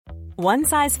One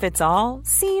size fits all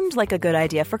seemed like a good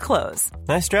idea for clothes.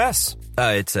 Nice dress.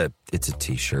 It's a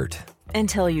t-shirt.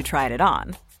 Until you tried it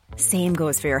on. Same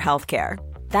goes for your healthcare.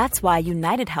 That's why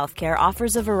United Healthcare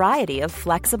offers a variety of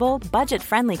flexible,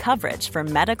 budget-friendly coverage for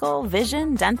medical,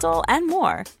 vision, dental, and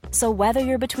more. So whether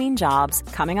you're between jobs,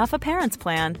 coming off a parent's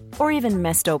plan, or even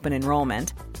missed open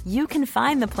enrollment, you can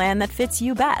find the plan that fits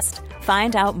you best.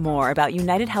 Find out more about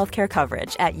United Healthcare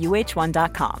coverage at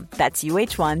uh1.com. That's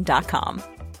uh1.com.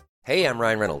 Hey, I'm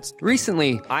Ryan Reynolds.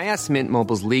 Recently, I asked Mint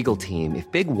Mobile's legal team if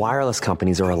big wireless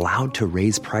companies are allowed to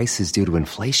raise prices due to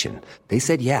inflation. They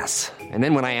said yes. And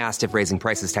then when I asked if raising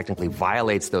prices technically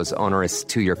violates those onerous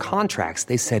two-year contracts,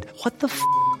 they said, "What the f***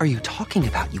 are you talking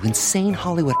about, you insane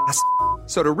Hollywood ass?"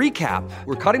 So to recap,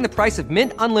 we're cutting the price of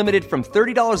Mint Unlimited from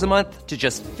 $30 a month to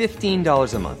just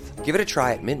 $15 a month. Give it a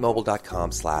try at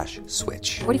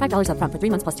mintmobile.com/switch. $45 up front for 3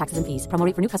 months plus taxes and fees. Promo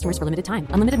rate for new customers for limited time.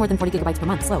 Unlimited more than 40 gigabytes per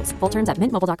month. Slows full terms at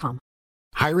mintmobile.com.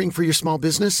 Hiring for your small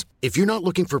business? If you're not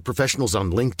looking for professionals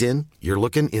on LinkedIn, you're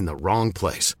looking in the wrong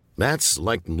place. That's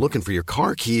like looking for your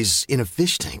car keys in a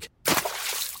fish tank.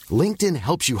 LinkedIn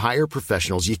helps you hire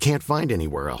professionals you can't find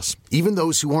anywhere else, even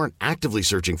those who aren't actively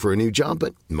searching for a new job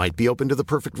but might be open to the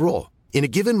perfect role. In a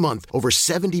given month, over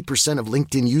 70% of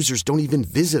LinkedIn users don't even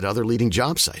visit other leading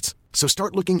job sites. So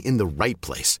start looking in the right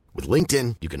place. With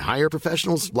LinkedIn, you can hire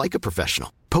professionals like a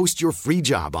professional. Post your free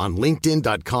job on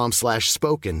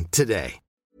linkedin.com/spoken today.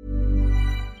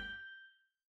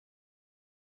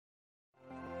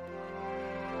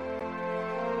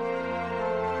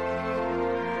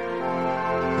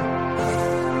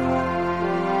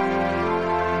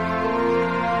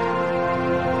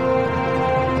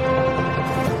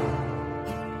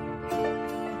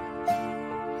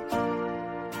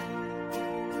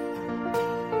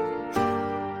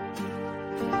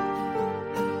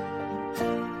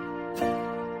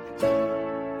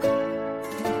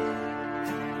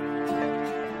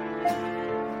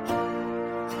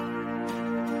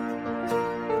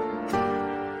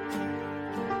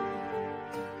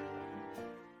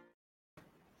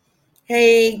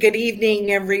 Hey, good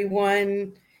evening,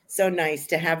 everyone. So nice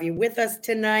to have you with us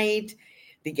tonight.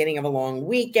 Beginning of a long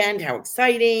weekend. How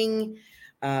exciting.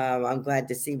 I'm glad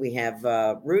to see we have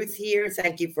Ruth here.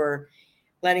 Thank you for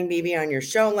letting me be on your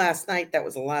show last night. That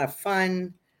was a lot of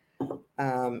fun.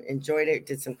 Enjoyed it.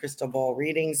 Did some crystal ball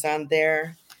readings on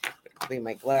there. Clean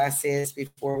my glasses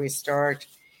before we start.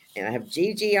 And I have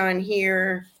Gigi on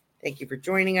here. Thank you for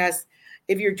joining us.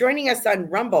 If you're joining us on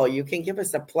Rumble, you can give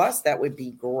us a plus. That would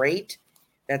be great.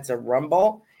 That's a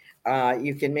Rumble.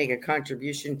 You can make a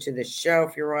contribution to the show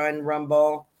if you're on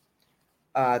Rumble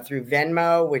through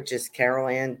Venmo, which is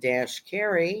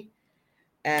Carol-Ann-Carey.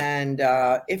 And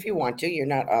if you want to, you're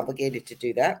not obligated to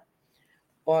do that.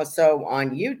 Also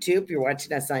on YouTube, if you're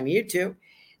watching us on YouTube,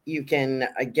 you can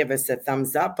give us a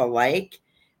thumbs up, a like,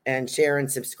 and share and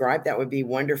subscribe. That would be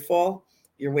wonderful.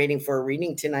 You're waiting for a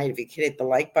reading tonight. If you can hit the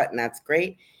like button, that's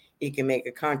great. You can make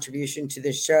a contribution to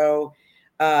the show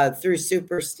through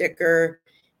Super Sticker.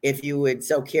 If you would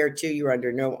so care to, you're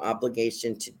under no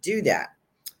obligation to do that.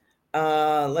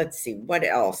 Let's see, what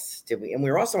else did we? And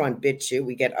we're also on BitChute.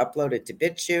 We get uploaded to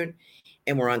BitChute,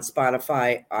 and we're on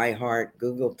Spotify, iHeart,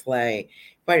 Google Play,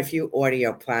 quite a few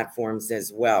audio platforms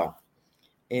as well.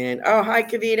 And oh, hi,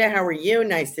 Kavita. How are you?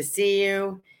 Nice to see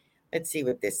you. Let's see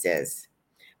what this is.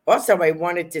 Also, I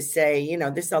wanted to say,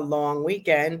 this is a long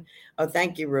weekend. Oh,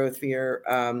 thank you, Ruth, for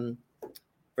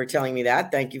telling me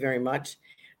that. Thank you very much.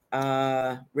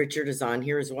 Richard is on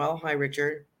here as well. Hi,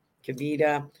 Richard.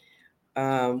 Kavita.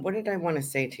 What did I want to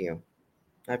say to you?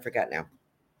 I forgot now.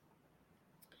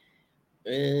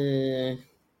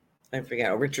 I forgot.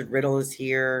 Oh, Richard Riddle is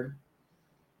here.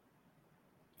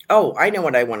 Oh, I know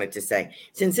what I wanted to say.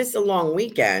 Since it's a long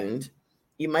weekend,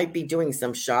 you might be doing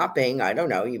some shopping. I don't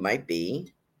know. You might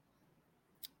be.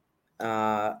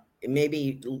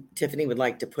 Maybe Tiffany would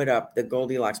like to put up the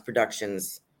Goldilocks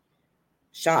Productions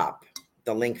shop,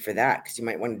 the link for that, because you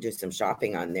might want to do some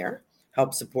shopping on there.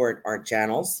 Help support our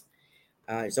channels.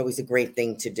 It's always a great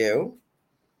thing to do.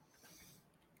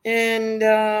 And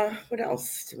what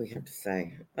else do we have to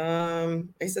say? I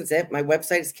guess that's it. My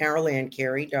website is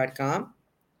Carol-Ann-Carey.com.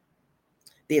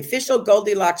 The official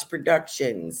Goldilocks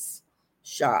Productions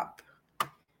shop.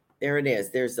 There it is.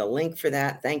 There's a link for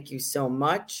that. Thank you so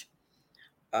much.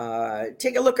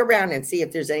 Take a look around and see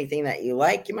if there's anything that you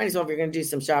like. You might as well, if you're going to do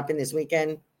some shopping this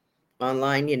weekend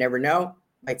online, you never know.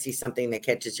 Might see something that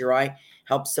catches your eye.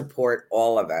 Help support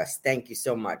all of us. Thank you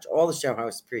so much. All the show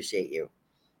hosts appreciate you.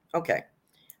 Okay.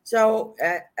 So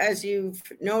as you've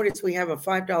noticed, we have a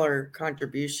 $5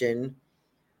 contribution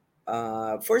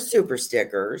for Super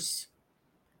Stickers.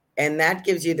 And that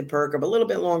gives you the perk of a little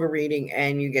bit longer reading,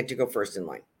 and you get to go first in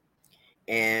line.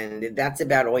 And that's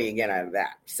about all you get out of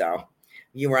that. So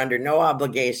you are under no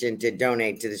obligation to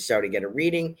donate to the show to get a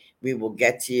reading. We will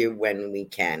get to you when we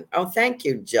can. Oh, thank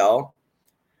you, Jill.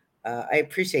 I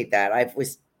appreciate that. I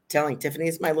was telling Tiffany,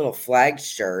 it's my little flag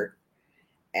shirt,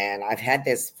 and I've had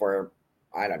this for,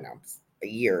 I don't know,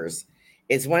 years.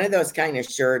 It's one of those kind of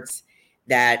shirts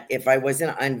that if I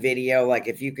wasn't on video, like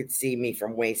if you could see me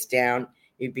from waist down,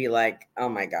 you'd be like, oh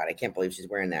my God, I can't believe she's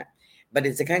wearing that. But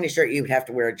it's the kind of shirt you would have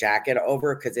to wear a jacket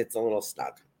over because it's a little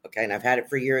snug. Okay. And I've had it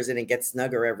for years and it gets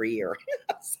snugger every year.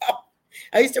 So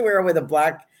I used to wear it with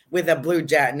a blue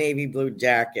navy blue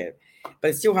jacket, but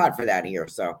it's too hot for that here.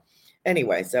 So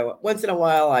anyway, so once in a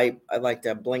while, I like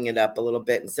to bling it up a little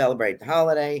bit and celebrate the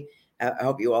holiday. I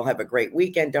hope you all have a great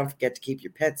weekend. Don't forget to keep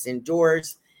your pets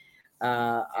indoors.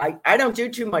 I don't do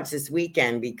too much this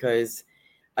weekend because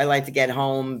I like to get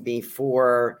home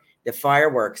before the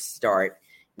fireworks start.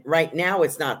 Right now,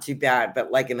 it's not too bad,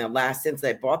 but like since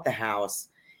I bought the house,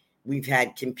 we've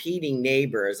had competing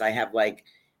neighbors. I have like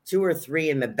 2 or 3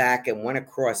 in the back and one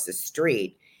across the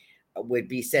street would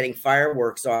be setting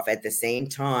fireworks off at the same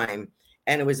time.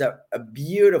 And it was a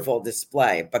beautiful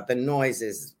display, but the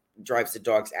noises drives the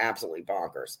dogs absolutely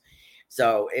bonkers.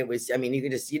 So it was, I mean, you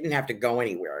didn't have to go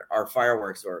anywhere. Our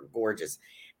fireworks were gorgeous.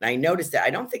 And I noticed that I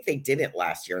don't think they did it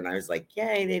last year. And I was like,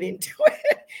 yay, they didn't do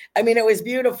it. I mean, it was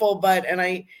beautiful,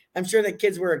 I'm sure the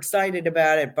kids were excited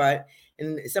about it,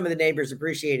 and some of the neighbors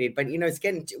appreciated, but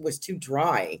it was too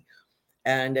dry,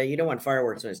 and you don't want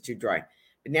fireworks when it's too dry.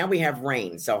 But now we have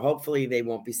rain, so hopefully they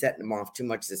won't be setting them off too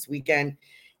much this weekend.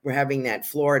 We're having that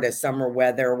Florida summer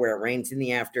weather where it rains in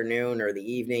the afternoon or the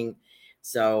evening.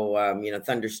 So,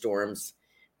 thunderstorms.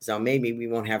 So maybe we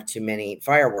won't have too many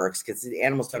fireworks because the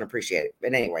animals don't appreciate it.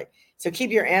 But anyway, so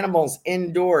keep your animals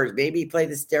indoors. Maybe play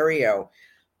the stereo.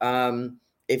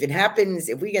 If it happens,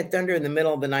 if we get thunder in the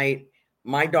middle of the night,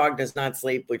 my dog does not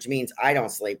sleep, which means I don't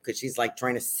sleep because she's like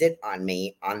trying to sit on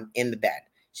me in the bed.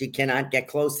 She cannot get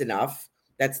close enough.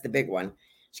 That's the big one.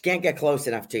 She can't get close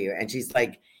enough to you. And she's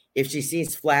like, if she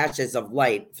sees flashes of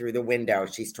light through the window,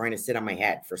 she's trying to sit on my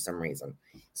head for some reason.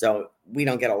 So we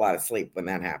don't get a lot of sleep when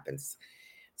that happens.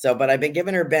 So, but I've been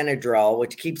giving her Benadryl,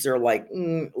 which keeps her like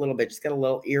a little bit. She's got a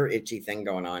little ear itchy thing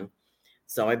going on.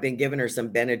 So I've been giving her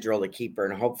some Benadryl to keep her,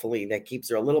 and hopefully that keeps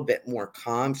her a little bit more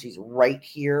calm. She's right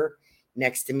here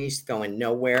next to me. She's going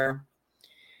nowhere.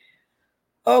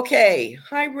 Okay.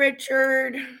 Hi,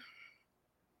 Richard.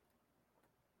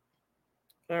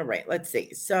 All right. Let's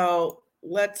see. So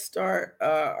let's start.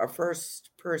 Our first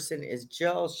person is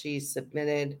Jill. She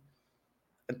submitted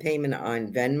a payment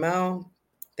on Venmo.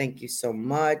 Thank you so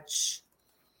much,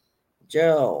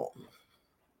 Jill.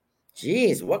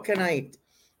 Geez, what can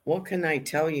I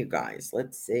tell you guys?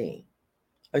 Let's see.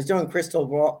 I was doing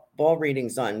crystal ball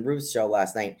readings on Ruth's show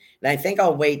last night, and I think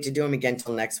I'll wait to do them again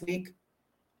till next week.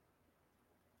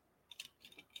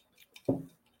 And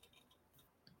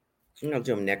I'll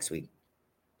do them next week.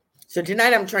 So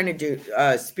tonight I'm trying to do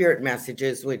spirit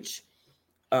messages, which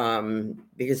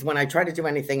because when I try to do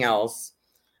anything else,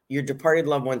 your departed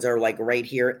loved ones are like right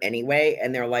here anyway,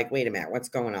 and they're like, wait a minute, what's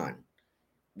going on?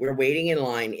 We're waiting in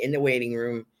line in the waiting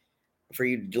room for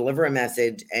you to deliver a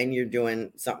message, and you're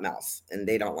doing something else, and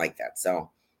they don't like that.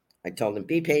 So I told them,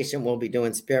 be patient. We'll be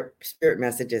doing spirit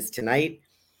messages tonight.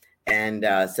 And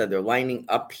so they're lining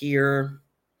up here.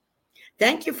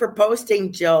 Thank you for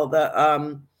posting, Jill.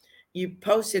 You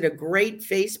posted a great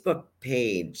Facebook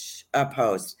page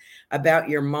post about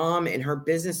your mom and her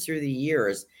business through the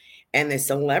years and the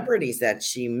celebrities that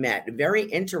she met. Very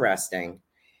interesting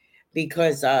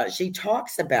because she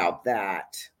talks about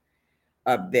that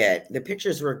a bit. The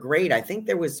pictures were great. I think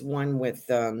there was one with,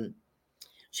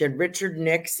 she had Richard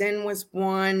Nixon was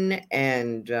one,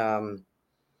 and a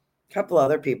couple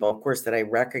other people, of course, that I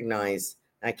recognize.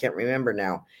 I can't remember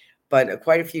now, but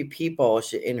quite a few people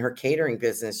in her catering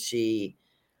business she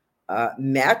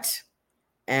met,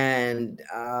 and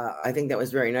I think that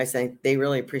was very nice. They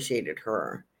really appreciated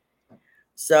her.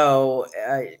 So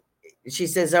she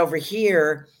says over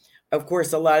here, of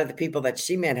course, a lot of the people that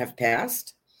she met have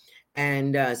passed.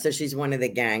 And so she's one of the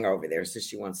gang over there. So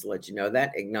she wants to let you know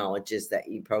that, acknowledges that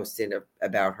you posted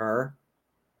about her.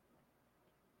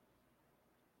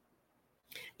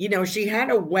 You know, she had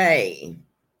a way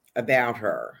about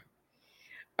her.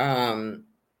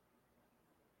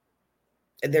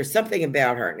 There's something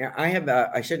about her. Now,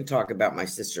 I shouldn't talk about my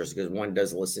sisters because one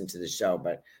does listen to the show,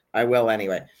 but I will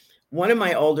anyway. One of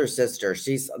my older sisters,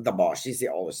 she's the boss. She's the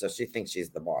oldest, so she thinks she's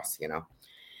the boss, you know.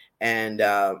 And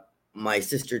my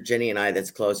sister Jenny and I,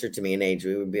 that's closer to me in age,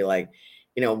 we would be like,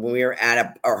 when we were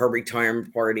at her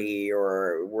retirement party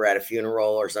or we're at a funeral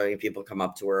or something, people come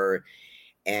up to her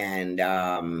and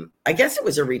I guess it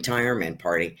was a retirement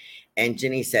party. And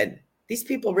Ginny said, these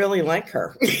people really like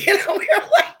her. We were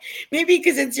like, maybe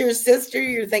because it's your sister,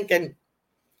 you're thinking,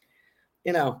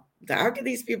 how do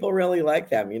these people really like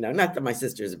them? Not that my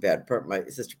sister's my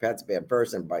sister Pat's a bad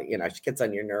person, but she gets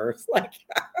on your nerves. Like,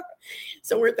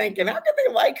 so we're thinking, how could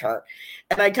they like her?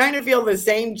 And I kind of feel the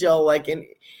same, Jill, like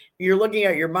you're looking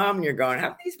at your mom and you're going, how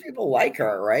do these people like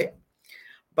her? Right.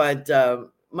 But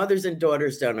mothers and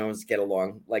daughters don't always get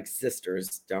along, like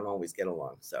sisters don't always get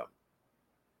along. So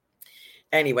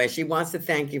anyway, she wants to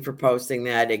thank you for posting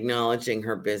that, acknowledging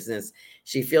her business.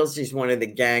 She feels she's one of the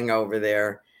gang over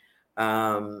there.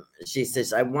 She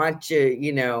says, I want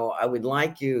you, I would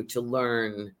like you to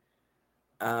learn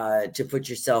to put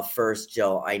yourself first,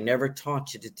 Jill. I never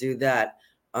taught you to do that.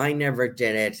 I never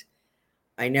did it.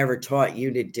 I never taught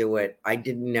you to do it. I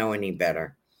didn't know any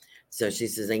better. So she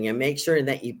says, and make sure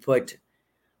that you put,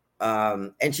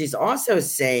 and she's also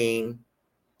saying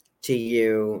to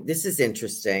you, this is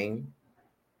interesting.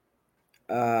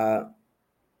 Don't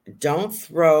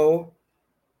throw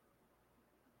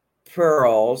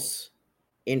pearls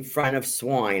in front of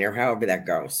swine, or however that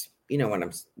goes. You know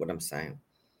what I'm saying.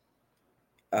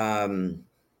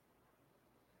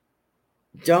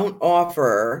 Don't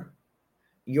offer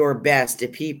your best to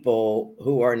people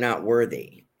who are not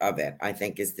worthy of it, I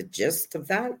think is the gist of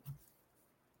that.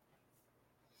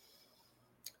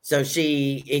 So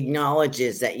she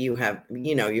acknowledges that you have,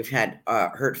 you've had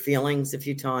hurt feelings a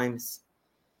few times.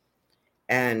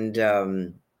 And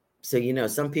so,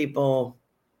 some people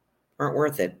aren't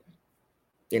worth it,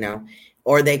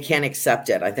 or they can't accept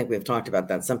it. I think we've talked about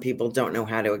that. Some people don't know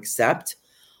how to accept,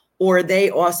 or they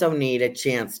also need a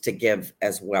chance to give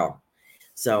as well.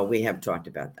 So we have talked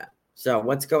about that. So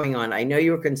what's going on? I know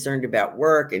you were concerned about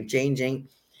work and changing.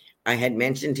 I had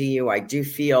mentioned to you, I do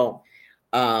feel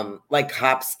like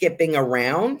hop skipping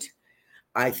around.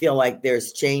 I feel like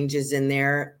there's changes in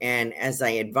there. And as I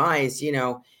advise,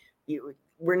 you're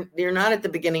not at the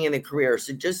beginning of the career.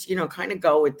 So just, kind of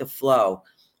go with the flow.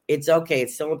 It's okay.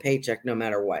 It's still a paycheck no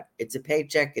matter what. It's a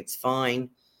paycheck. It's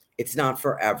fine. It's not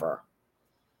forever.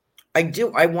 I was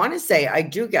going to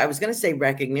say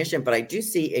recognition, but I do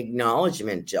see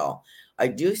acknowledgement, Jill. I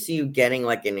do see you getting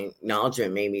like an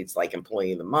acknowledgement. Maybe it's like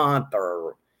employee of the month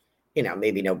or,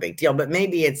 maybe no big deal, but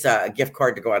maybe it's a gift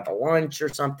card to go out to lunch or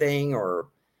something, or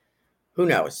who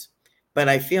knows. But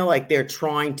I feel like they're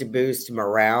trying to boost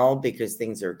morale because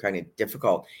things are kind of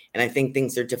difficult. And I think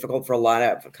things are difficult for a lot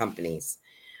of companies.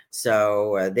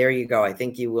 So there you go. I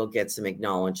think you will get some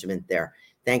acknowledgement there.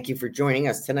 Thank you for joining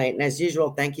us tonight. And as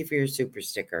usual, thank you for your super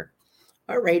sticker.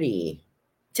 All righty.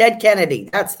 Ted Kennedy.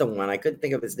 That's the one. I couldn't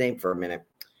think of his name for a minute.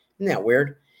 Isn't that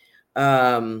weird?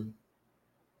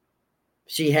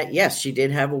 She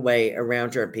did have a way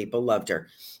around her. People loved her.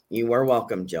 You are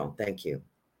welcome, Jill. Thank you.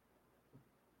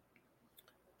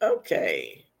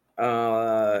 Okay.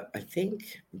 I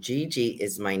think Gigi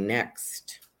is my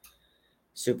next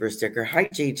super sticker. Hi,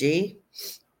 Gigi.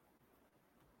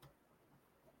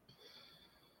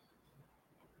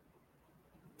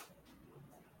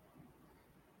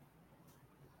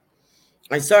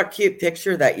 I saw a cute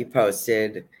picture that you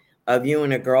posted of you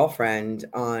and a girlfriend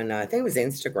on, I think it was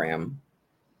Instagram.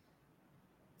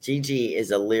 Gigi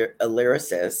is a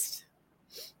lyricist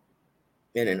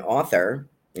and an author,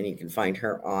 and you can find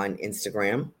her on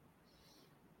Instagram.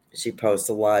 She posts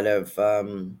a lot of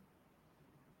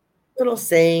little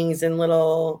sayings and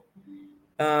little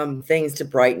things to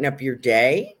brighten up your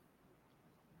day.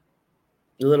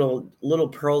 Little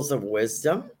pearls of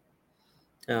wisdom.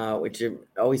 Which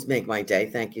always make my day.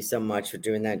 Thank you so much for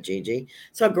doing that, Gigi.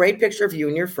 So a great picture of you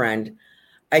and your friend,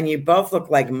 and you both look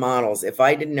like models. If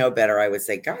I didn't know better, I would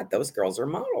say, God, those girls are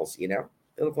models, They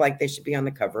look like they should be on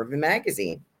the cover of a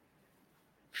magazine.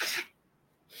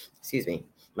 Excuse me.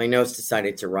 My nose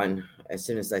decided to run as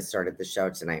soon as I started the show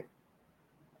tonight.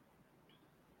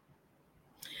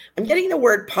 I'm getting the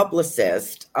word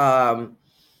publicist.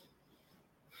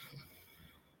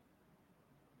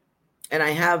 And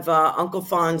I have Uncle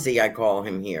Fonzie, I call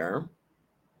him here.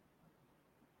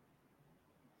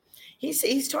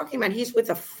 He's talking about he's with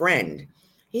a friend.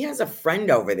 He has a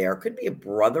friend over there. Could be a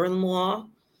brother-in-law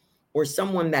or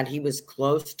someone that he was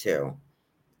close to.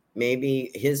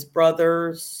 Maybe his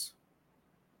brothers.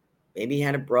 Maybe he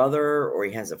had a brother, or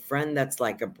he has a friend that's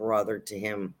like a brother to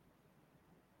him.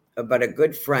 But a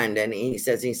good friend, and he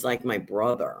says he's like my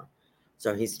brother.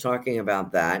 So he's talking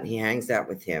about that. He hangs out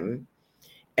with him.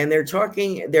 And they're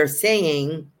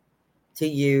saying to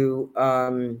you,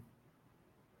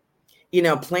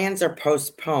 plans are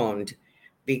postponed,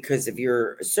 because of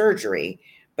your surgery,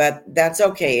 but that's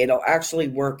okay. It'll actually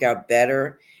work out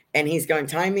better. And he's going,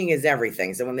 timing is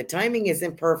everything. So when the timing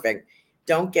isn't perfect,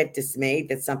 don't get dismayed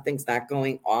that something's not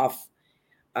going off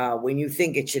when you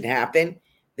think it should happen.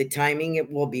 The timing,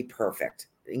 it will be perfect.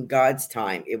 In God's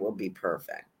time, it will be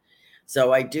perfect.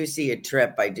 So I do see a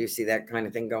trip. I do see that kind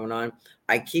of thing going on.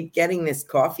 I keep getting this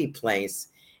coffee place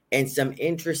and some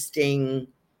interesting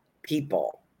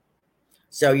people.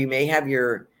 So you may have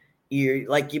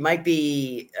you might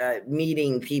be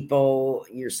meeting people.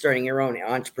 You're starting your own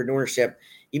entrepreneurship.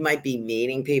 You might be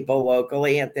meeting people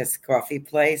locally at this coffee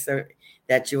place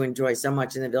that you enjoy so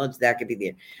much in the village. That could be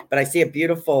the, but I see a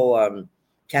beautiful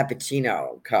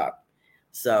cappuccino cup.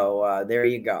 So there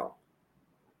you go.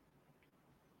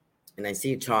 And I see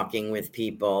you talking with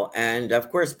people, and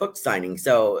of course, book signing.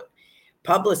 So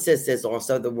publicist is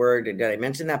also the word. Did I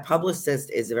mention that? Publicist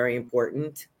is very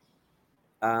important.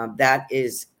 That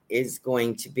is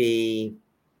going to be,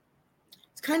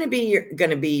 it's kind of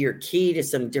going to be your key to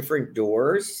some different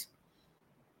doors.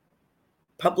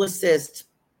 Publicist,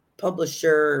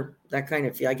 publisher, that kind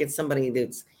of feel. I get somebody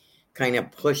that's kind of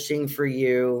pushing for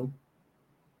you.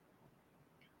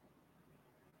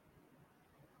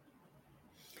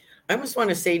 I almost want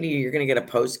to say to you, you're going to get a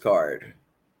postcard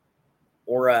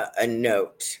or a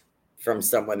note from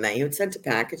someone that you had sent a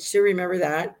package to. Remember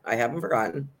that? I haven't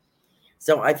forgotten.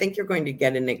 So I think you're going to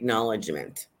get an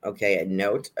acknowledgement. Okay, a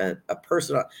note, a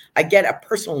personal. I get a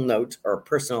personal note or a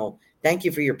personal. Thank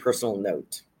you for your personal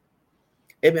note.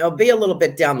 It'll be a little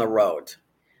bit down the road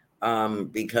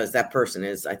because that person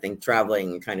is, I think,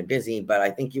 traveling and kind of busy. But I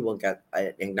think you will get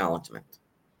an acknowledgement.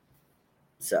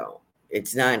 So.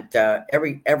 It's not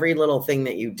every little thing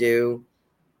that you do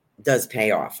does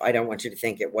pay off. I don't want you to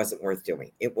think it wasn't worth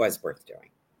doing. It was worth doing.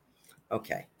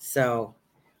 Okay, so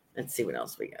let's see what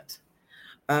else we got.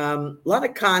 A lot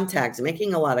of contacts,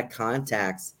 making a lot of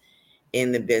contacts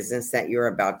in the business that you're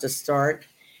about to start.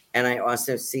 And I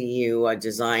also see you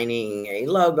designing a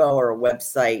logo or a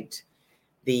website,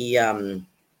 the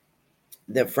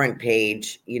front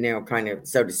page, kind of,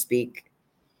 so to speak.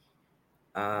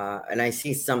 And I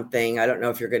see something, I don't know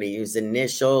if you're going to use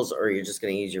initials or you're just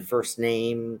going to use your first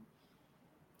name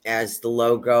as the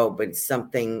logo, but it's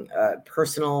something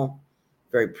personal,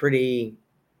 very pretty.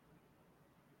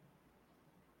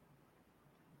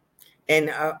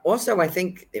 And also, I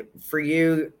think for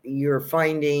you, you're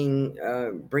finding,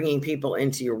 bringing people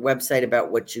into your website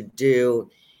about what you do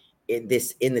in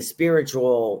the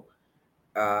spiritual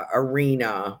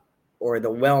arena or the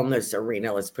wellness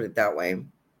arena, let's put it that way.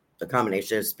 The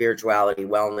combination of spirituality,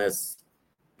 wellness,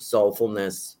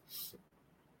 soulfulness.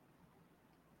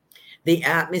 The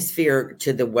atmosphere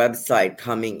to the website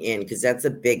coming in, because that's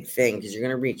a big thing, because you're going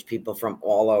to reach people from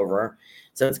all over.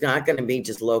 So it's not going to be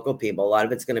just local people. A lot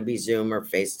of it's going to be Zoom or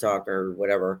FaceTalk or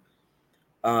whatever.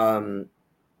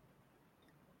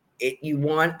 You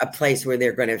want a place where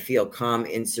they're going to feel calm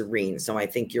and serene. So I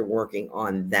think you're working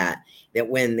on that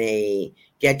when they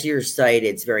get to your site,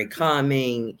 it's very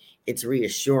calming, it's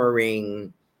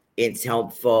reassuring, it's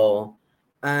helpful,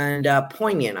 and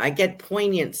poignant. I get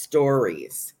poignant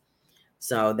stories.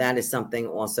 So that is something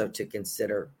also to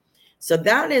consider. So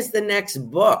that is the next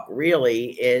book,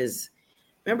 really, is,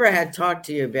 remember I had talked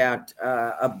to you about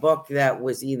a book that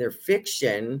was either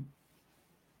fiction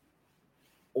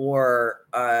or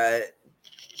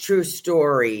true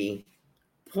story,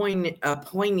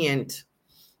 poignant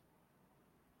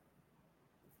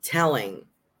telling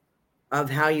of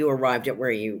how you arrived at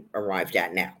where you arrived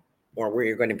at now, or where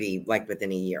you're going to be like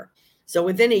within a year. So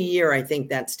within a year, I think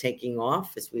that's taking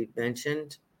off, as we've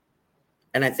mentioned.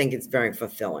 And I think it's very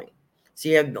fulfilling. So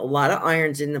you have a lot of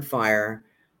irons in the fire.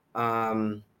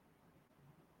 It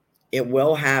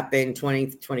will happen.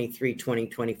 2023,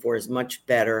 2024 is much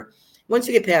better. Once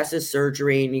you get past the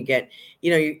surgery and you get,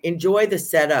 you enjoy the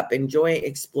setup, enjoy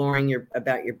exploring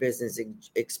about your business,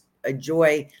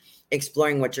 enjoy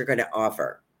exploring what you're going to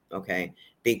offer. Okay.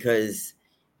 Because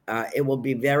it will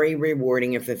be very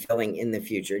rewarding and fulfilling in the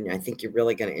future. And I think you're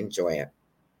really going to enjoy it.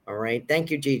 All right.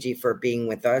 Thank you, Gigi, for being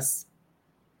with us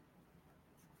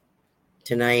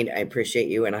tonight. I appreciate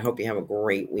you. And I hope you have a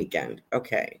great weekend.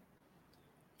 Okay.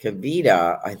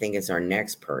 Kavita, I think, is our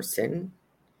next person.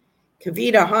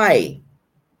 Kavita, hi.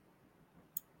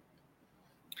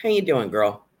 How you doing,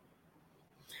 girl?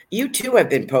 You too have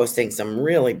been posting some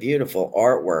really beautiful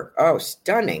artwork. Oh,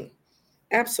 stunning.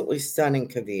 Absolutely stunning,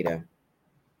 Kavita.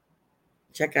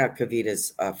 Check out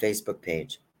Kavita's Facebook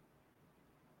page.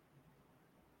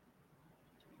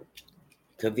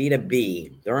 Kavita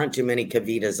B. There aren't too many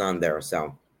Kavitas on there,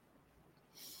 so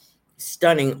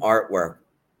stunning artwork.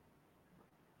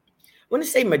 want to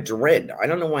say Madrid. I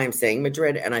don't know why I'm saying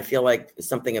Madrid, and I feel like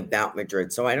something about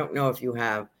Madrid. So I don't know if you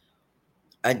have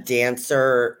a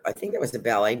dancer. I think that was a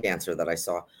ballet dancer that I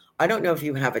saw. I don't know if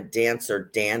you have a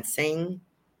dancer dancing,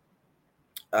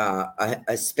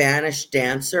 a Spanish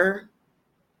dancer,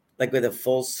 like with a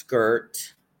full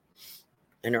skirt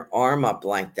and her arm up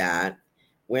like that,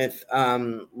 with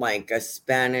like a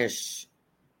Spanish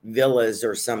villas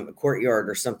or some courtyard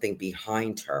or something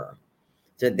behind her.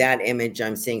 So that image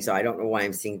I'm seeing. So I don't know why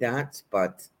I'm seeing that,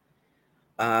 but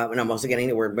and I'm also getting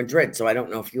the word Madrid. So I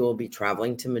don't know if you will be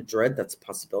traveling to Madrid. That's a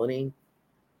possibility.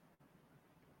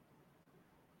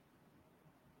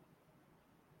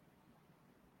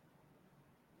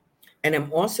 And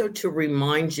I'm also to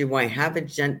remind you, I have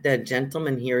the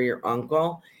gentleman here, your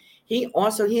uncle. He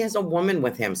has a woman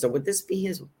with him. So would this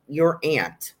be your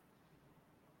aunt?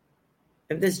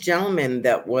 And this gentleman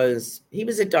he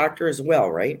was a doctor as well,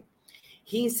 right?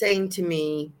 He's saying to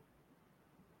me,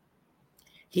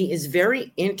 he is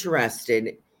very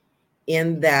interested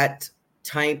in that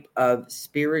type of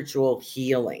spiritual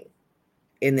healing,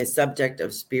 in the subject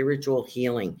of spiritual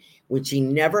healing, which he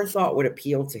never thought would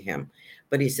appeal to him.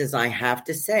 But he says, I have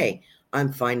to say,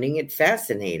 I'm finding it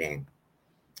fascinating.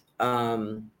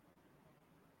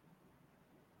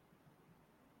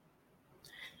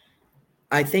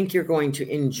 I think you're going to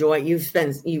enjoy. You've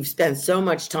spent so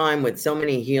much time with so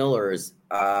many healers,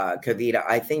 Kavita.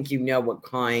 I think you know what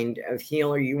kind of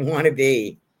healer you want to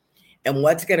be and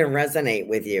what's going to resonate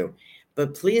with you.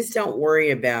 But please don't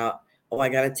worry about, I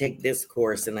got to take this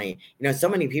course. And so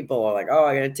many people are like,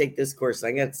 I got to take this course.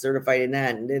 And I got certified in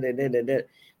that. And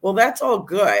Well, that's all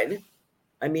good.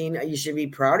 I mean, you should be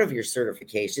proud of your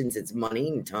certifications. It's money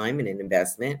and time and an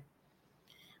investment.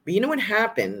 But you know what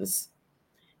happens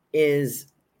is,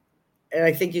 and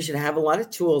I think you should have a lot of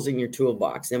tools in your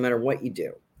toolbox, no matter what you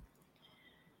do.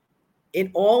 It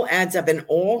all adds up and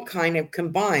all kind of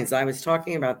combines. I was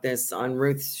talking about this on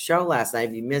Ruth's show last night.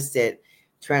 If you missed it,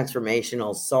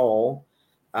 Transformational Soul.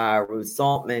 Ruth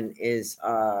Saltman is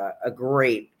a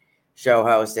great show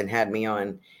host and had me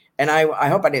on. And I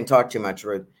hope I didn't talk too much,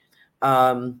 Ruth.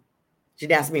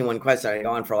 She'd asked me one question. I'd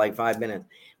go on for like 5 minutes.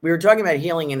 We were talking about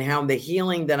healing and how the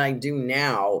healing that I do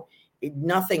now,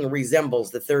 nothing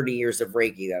resembles the 30 years of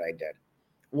Reiki that I did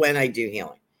when I do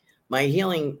healing. My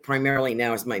healing primarily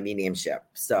now is my mediumship.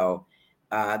 So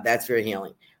that's very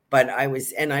healing. But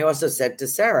I also said to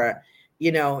Sarah,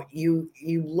 you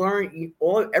learn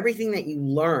everything that you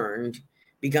learned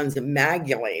becomes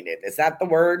amalgamated. Is that the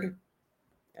word?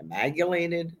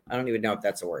 Amalgamated? I don't even know if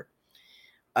that's a word.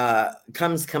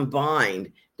 Comes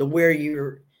combined to where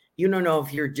you don't know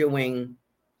if you're doing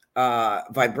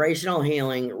vibrational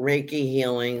healing, Reiki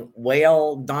healing,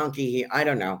 whale, donkey, I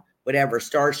don't know, whatever,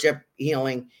 starship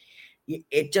healing.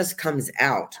 It just comes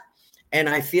out. And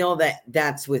I feel that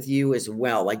that's with you as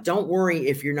well. Like, don't worry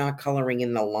if you're not coloring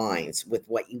in the lines with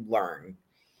what you learn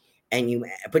and you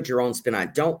put your own spin on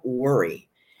it. Don't worry,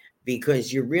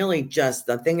 because you're really just,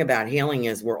 the thing about healing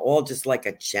is we're all just like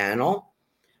a channel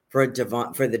for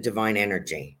the divine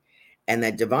energy. And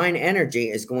that divine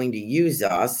energy is going to use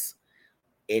us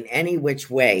in any which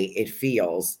way it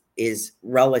feels is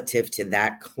relative to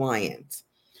that client.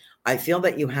 I feel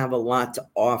that you have a lot to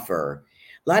offer,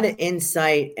 a lot of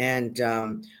insight and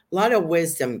a lot of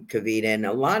wisdom, Kavita, and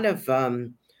a lot of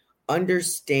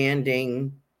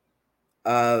understanding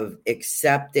of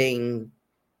accepting,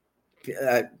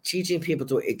 teaching people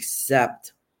to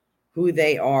accept who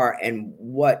they are and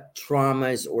what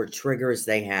traumas or triggers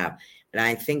they have. And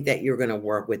I think that you're going to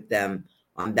work with them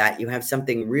on that. You have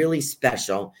something really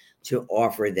special to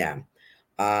offer them.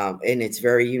 And it's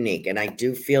very unique. And I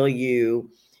do feel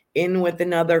you in with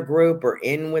another group or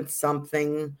in with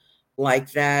something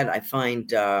like that. I find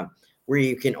where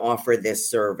you can offer this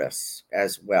service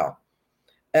as well.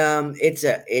 It's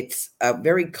a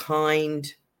very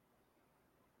kind,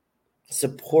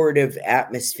 supportive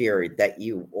atmosphere that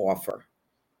you offer.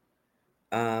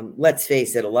 Let's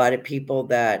face it, a lot of people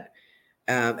that,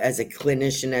 as a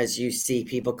clinician, as you see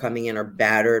people coming in are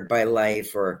battered by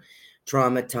life or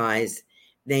traumatized,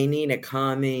 they need a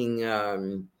calming,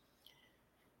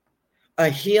 a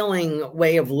healing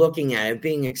way of looking at it,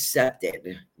 being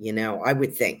accepted. I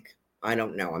would think, I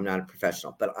don't know, I'm not a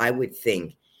professional, but I would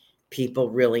think people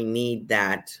really need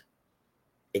that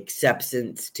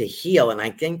acceptance to heal. And I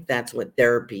think that's what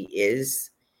therapy is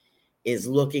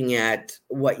looking at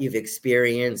what you've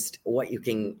experienced, what you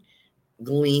can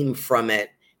glean from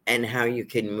it, and how you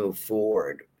can move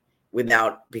forward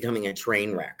without becoming a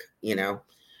train wreck,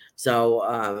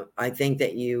 So I think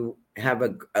that you have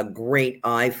a great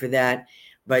eye for that,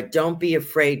 but don't be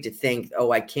afraid to think,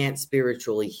 I can't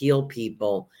spiritually heal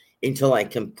people until I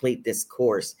complete this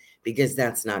course, because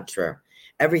that's not true.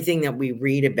 Everything that we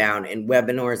read about in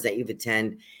webinars that you've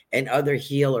attended and other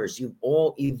healers,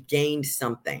 you've gained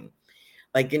something.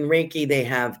 Like in Reiki, they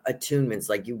have attunements,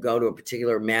 like you go to a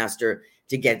particular master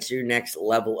to get to your next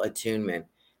level attunement.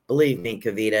 Believe me,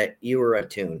 Kavita, you are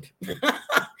attuned.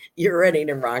 You're ready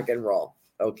to rock and roll.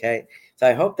 Okay. So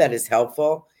I hope that is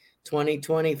helpful.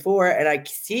 2024. And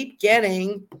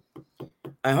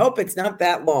I hope it's not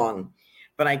that long,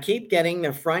 but I keep getting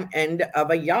the front end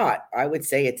of a yacht. I would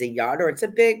say it's a yacht or it's a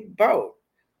big boat.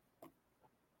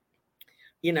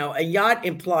 You know, a yacht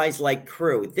implies like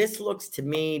crew. This looks to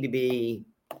me to be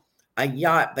a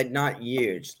yacht, but not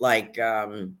huge. Like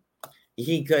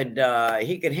he could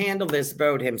handle this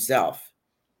boat himself.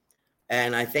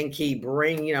 And I think you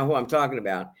know who I'm talking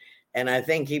about. And I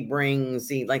think he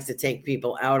likes to take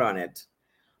people out on it.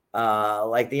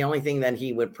 Like the only thing that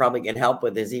he would probably get help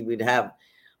with is he would have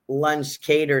lunch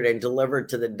catered and delivered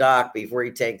to the dock before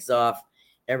he takes off,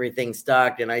 everything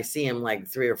stocked. And I see him like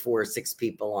 3 or 4 or 6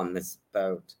 people on this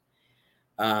boat.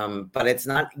 But it's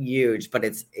not huge, but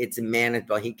it's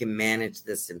manageable. He can manage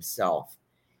this himself.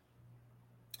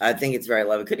 I think it's very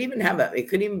lovely. It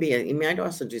could even be I'd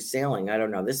also do sailing. I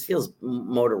don't know. This feels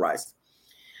motorized.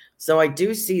 So I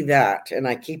do see that, and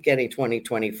I keep getting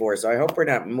 2024. So I hope we're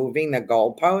not moving the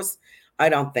goalposts. I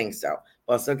don't think so.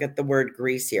 Also get the word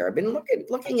Greece here. I've been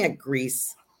looking at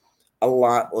Greece a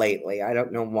lot lately. I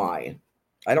don't know why.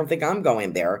 I don't think I'm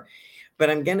going there, but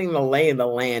I'm getting the lay of the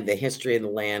land, the history of the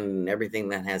land, and everything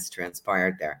that has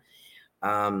transpired there,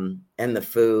 and the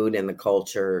food and the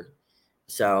culture.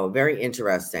 So very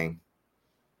interesting.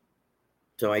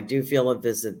 So I do feel a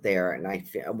visit there,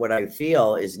 and what I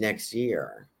feel is next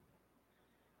year.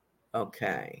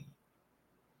 Okay.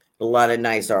 A lot of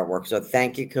nice artwork. So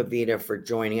thank you, Kavita, for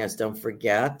joining us. Don't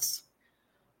forget.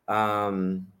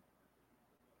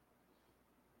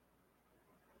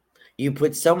 You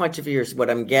put so much of what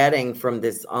I'm getting from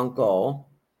this uncle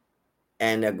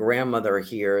and a grandmother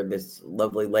here, this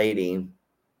lovely lady,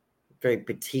 very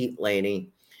petite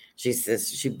lady. She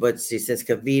says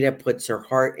Kavita puts her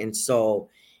heart and soul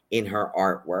in her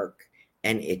artwork,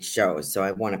 and it shows. So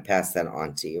I want to pass that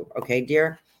on to you. Okay,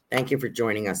 dear? Thank you for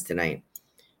joining us tonight.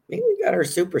 Maybe we got our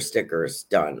super stickers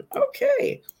done.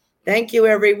 Okay. Thank you,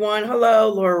 everyone. Hello,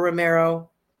 Laura Romero.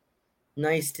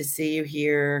 Nice to see you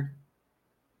here.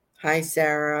 Hi,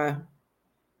 Sarah.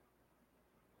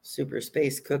 Super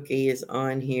Space Cookie is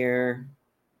on here.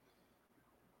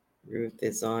 Ruth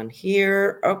is on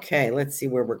here. Okay, let's see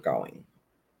where we're going.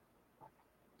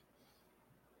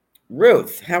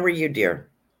 Ruth, how are you, dear?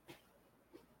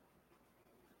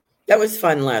 That was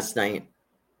fun last night.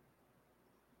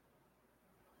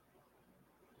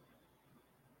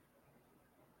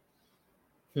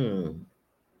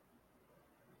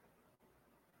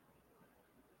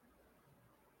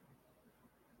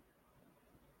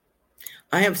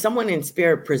 I have someone in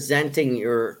spirit presenting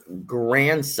your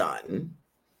grandson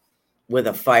with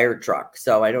a fire truck.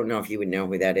 So I don't know if you would know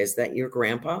who that is. Is that your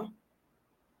grandpa?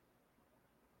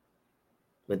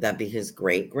 Would that be his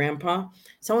great grandpa?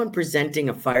 Someone presenting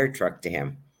a fire truck to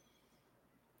him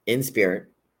in spirit.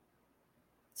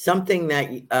 Something that,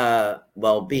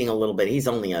 being a little bit, he's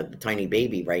only a tiny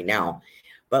baby right now,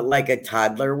 but like a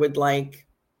toddler would like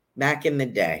back in the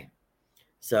day.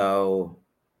 So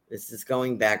this is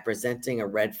going back, presenting a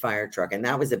red fire truck. And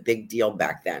that was a big deal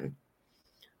back then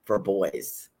for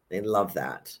boys. They love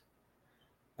that.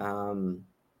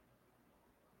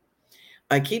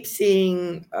 I keep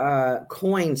seeing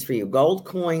coins for you, gold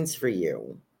coins for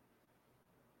you.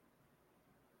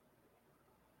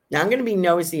 Now I'm going to be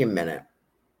nosy a minute.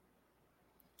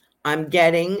 I'm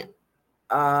getting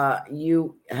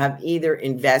you have either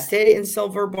invested in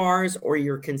silver bars or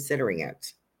you're considering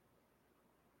it.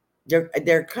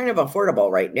 They're kind of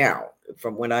affordable right now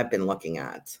from what I've been looking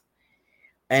at.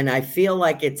 And I feel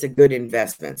like it's a good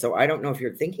investment. So I don't know if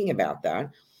you're thinking about that.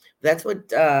 That's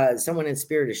what someone in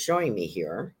spirit is showing me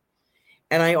here.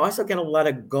 And I also get a lot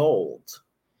of gold.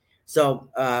 So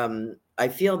I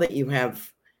feel that you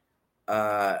have,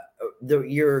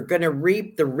 you're going to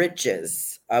reap the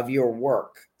riches of your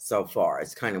work so far.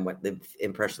 It's kind of what the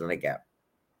impression that I get.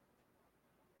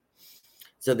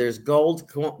 So there's gold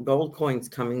coins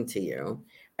coming to you,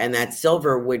 and that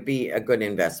silver would be a good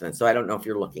investment. So I don't know if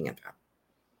you're looking at that.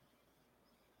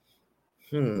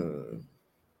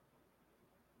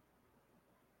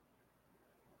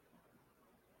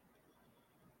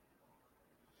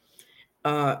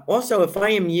 Also, if I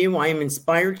am you, I am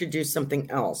inspired to do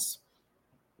something else.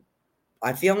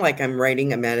 I feel like I'm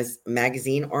writing a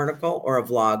magazine article or a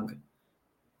vlog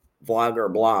or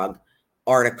blog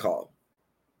article.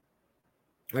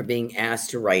 are being asked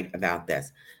to write about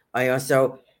this. I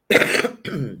also,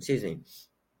 excuse me,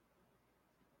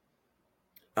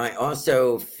 I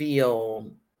also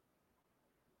feel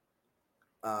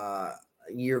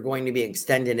you're going to be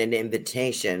extended an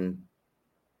invitation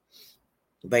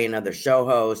by another show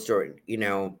host or,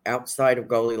 outside of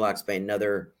Goldilocks by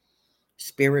another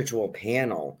spiritual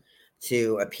panel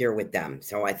to appear with them.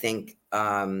 So I think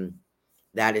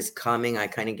that is coming. I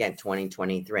kind of get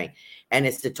 2023. And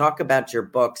it's to talk about your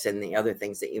books and the other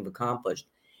things that you've accomplished.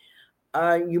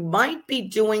 You might be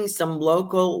doing some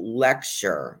local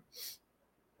lecture.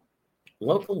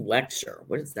 Local lecture.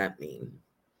 What does that mean?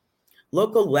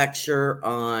 Local lecture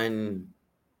on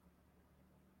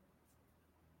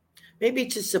maybe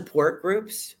to support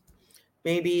groups.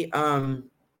 Maybe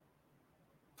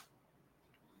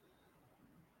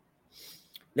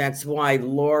that's why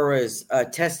Laura's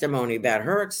testimony about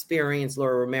her experience,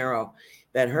 Laura Romero,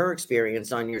 about her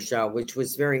experience on your show, which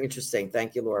was very interesting.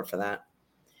 Thank you, Laura, for that.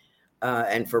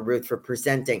 And for Ruth for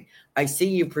presenting. I see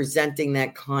you presenting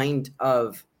that kind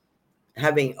of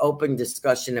having open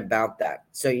discussion about that.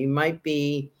 So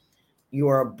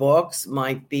your books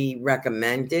might be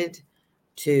recommended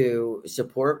to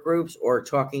support groups or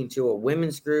talking to a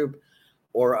women's group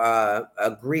or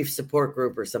a grief support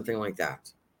group or something like that.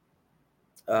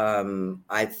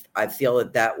 I feel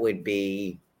that would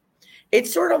be,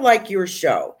 it's sort of like your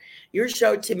show. Your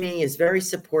show to me is very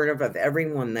supportive of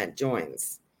everyone that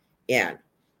joins. And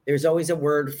there's always a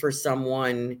word for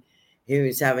someone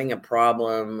who's having a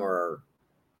problem or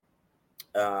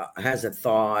has a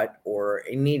thought or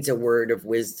needs a word of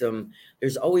wisdom.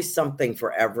 There's always something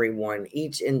for everyone,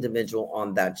 each individual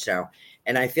on that show.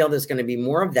 And I feel there's going to be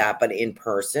more of that, but in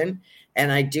person.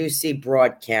 And I do see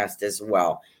broadcast as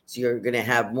well. So you're going to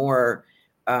have more,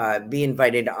 be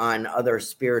invited on other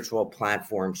spiritual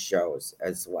platform shows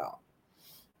as well.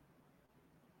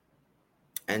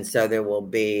 And so there will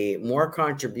be more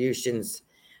contributions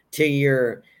to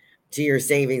your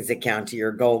savings account, to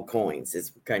your gold coins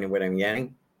is kind of what I'm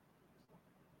getting.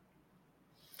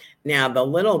 Now, the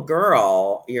little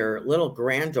girl, your little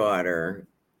granddaughter,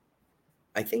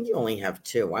 I think you only have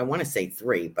 2. I want to say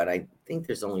 3, but I think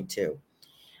there's only 2.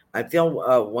 I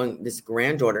feel this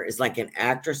granddaughter is like an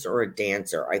actress or a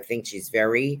dancer. I think she's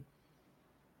very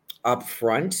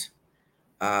upfront,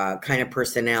 kind of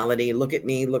personality. Look at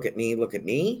me, look at me, look at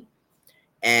me.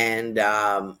 And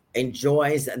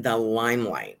enjoys the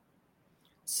limelight.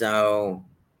 So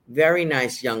very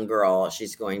nice young girl.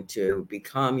 She's going to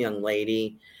become young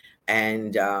lady.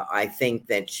 And I think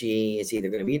that she is either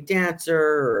going to be a dancer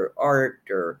or art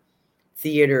or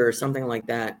theater or something like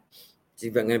that.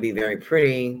 She's going to be very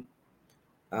pretty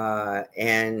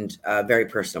and very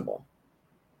personable.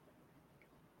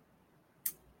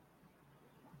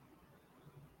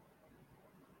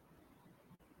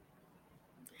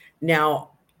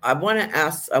 Now, I want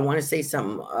to say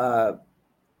something.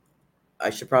 I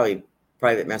should probably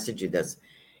private message you this.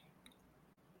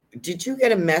 Did you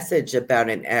get a message about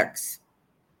an ex?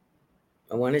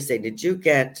 I want to say, did you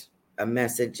get a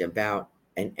message about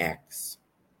an ex?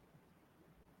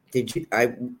 Let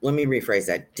me rephrase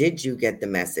that. Did you get the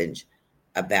message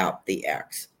about the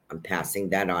ex? I'm passing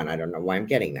that on. I don't know why I'm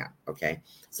getting that. Okay.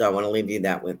 So I want to leave you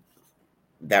that with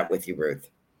you, Ruth.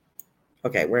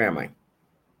 Okay. Where am I?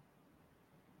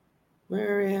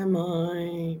 Where am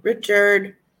I?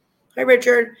 Richard. Hi,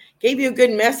 Richard. Gave you a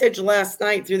good message last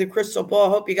night through the crystal ball.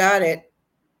 Hope you got it.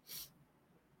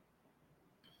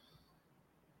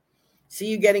 See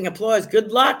you getting applause.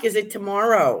 Good luck. Is it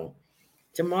tomorrow?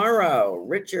 Tomorrow.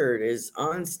 Richard is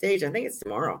on stage. I think it's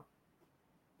tomorrow.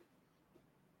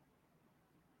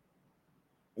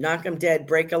 Knock 'em dead.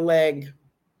 Break a leg.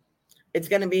 It's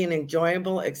going to be an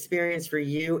enjoyable experience for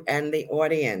you and the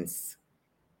audience.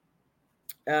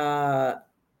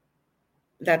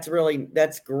 That's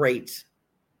great.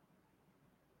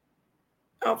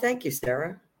 Oh, thank you,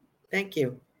 Sarah. Thank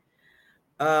you.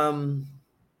 I'd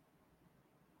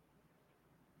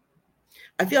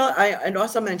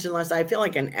also mentioned last night, I feel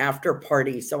like an after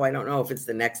party. So I don't know if it's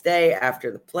the next day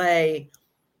after the play.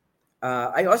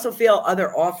 I also feel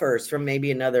other offers from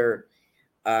maybe another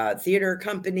theater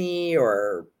company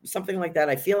or something like that.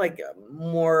 I feel like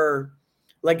more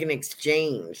like an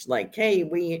exchange, like, hey,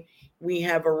 we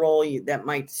have a role that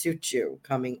might suit you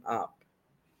coming up.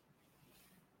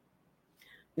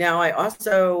 Now, I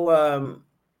also,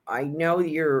 I know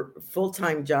your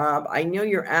full-time job. I know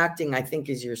your acting, I think,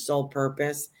 is your sole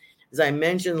purpose. As I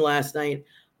mentioned last night,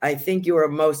 I think you are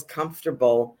most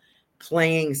comfortable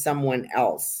playing someone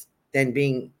else than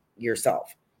being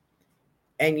yourself.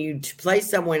 And you play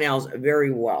someone else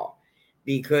very well,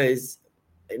 because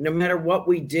no matter what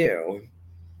we do,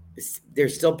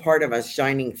 there's still part of us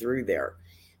shining through there.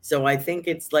 So I think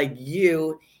it's like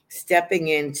you stepping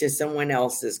into someone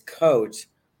else's coach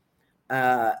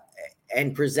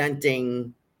and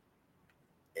presenting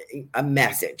a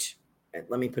message.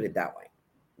 Let me put it that way,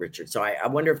 Richard. So I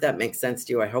wonder if that makes sense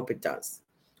to you. I hope it does.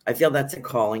 I feel that's a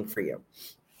calling for you.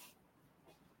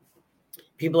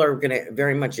 People are going to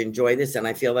very much enjoy this, and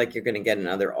I feel like you're going to get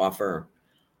another offer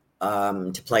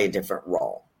to play a different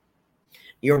role.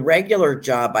 Your regular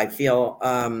job, I feel,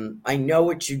 I know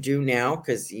what you do now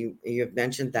because you've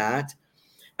mentioned that.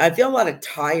 I feel a lot of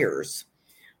tires.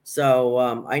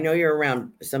 So I know you're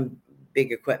around some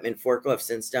big equipment, forklifts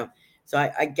and stuff. So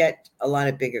I get a lot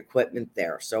of big equipment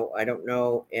there. So I don't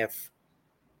know if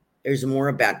there's more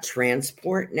about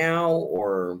transport now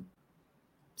or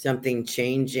something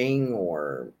changing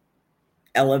or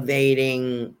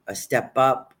elevating, a step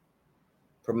up,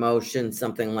 promotion,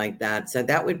 something like that. So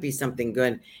that would be something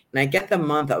good. And I get the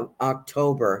month of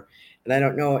October, and I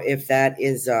don't know if that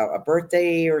is a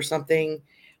birthday or something,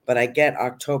 but I get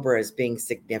October as being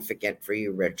significant for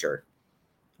you, Richard.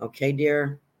 Okay,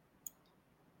 dear?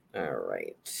 All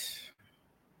right.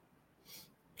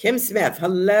 Kim Smith,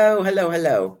 hello, hello,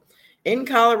 hello. In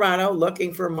Colorado,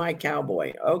 looking for my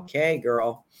cowboy. Okay,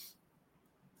 girl.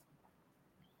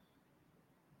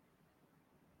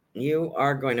 You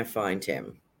are going to find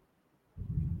him.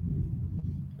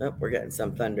 Oh, we're getting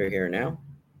some thunder here now.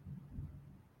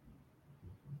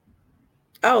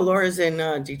 Oh, Laura's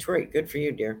in Detroit. Good for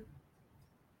you, dear.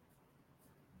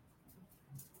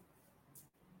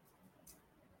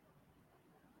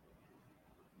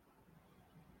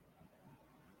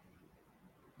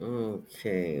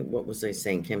 Okay, what was I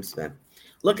saying, Kim Smith?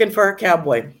 Looking for a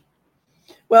cowboy.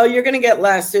 Well, you're going to get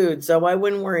lassoed, so I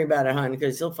wouldn't worry about it, hon,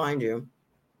 because he'll find you.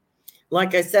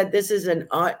 Like I said, this is an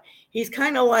odd, he's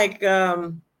kind of like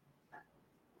odd,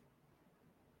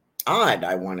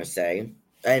 I want to say.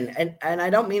 And I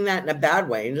don't mean that in a bad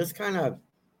way. He's just kind of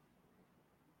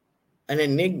an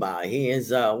enigma. He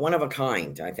is one of a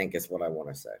kind, I think is what I want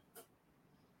to say.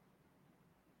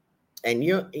 And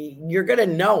you're going to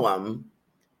know him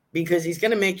because he's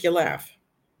going to make you laugh.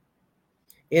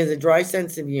 He has a dry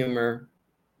sense of humor,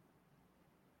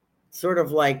 sort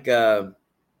of like I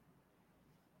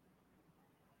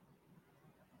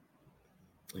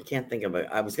can't think of it.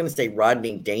 I was going to say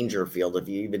Rodney Dangerfield, if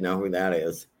you even know who that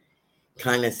is.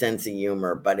 Kind of sense of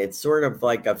humor, but it's sort of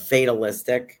like a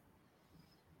fatalistic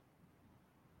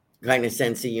kind of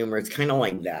sense of humor. It's kind of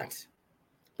like that.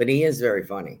 But he is very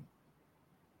funny.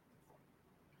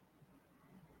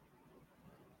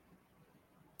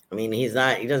 I mean, he's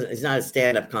not a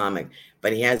stand-up comic,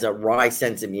 but he has a wry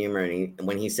sense of humor, and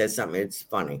when he says something, it's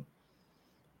funny.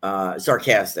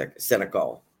 Sarcastic,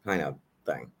 cynical kind of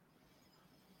thing.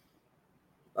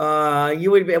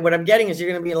 You would be, what I'm getting is you're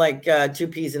going to be like two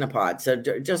peas in a pod. So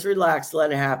just relax,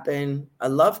 let it happen. I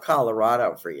love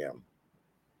Colorado for you.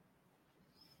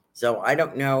 So I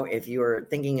don't know if you were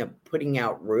thinking of putting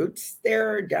out roots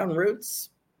there, down roots.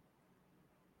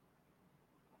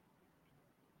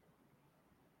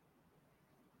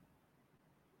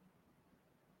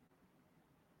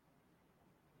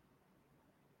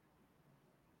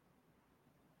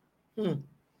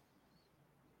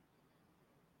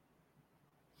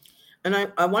 And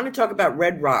I want to talk about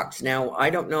Red Rocks. Now,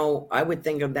 I don't know. I would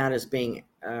think of that as being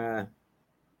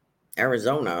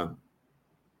Arizona.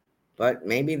 But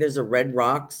maybe there's a Red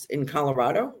Rocks in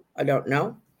Colorado. I don't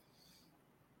know.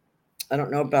 I don't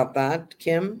know about that,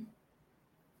 Kim.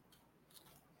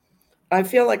 I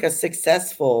feel like a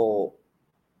successful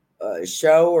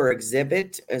show or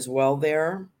exhibit as well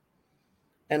there.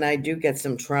 And I do get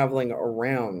some traveling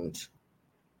around.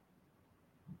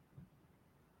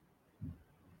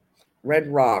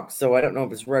 Red Rock. So I don't know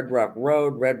if it's Red Rock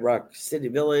Road, Red Rock City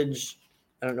Village.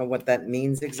 I don't know what that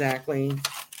means exactly.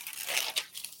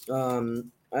 I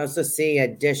also see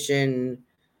addition.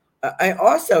 I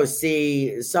also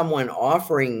see someone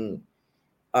offering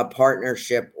a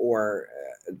partnership or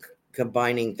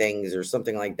combining things or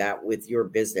something like that with your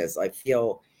business. I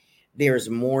feel there's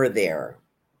more there.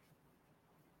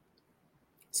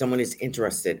 Someone is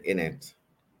interested in it.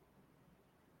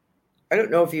 I don't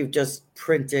know if you've just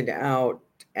printed out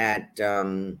at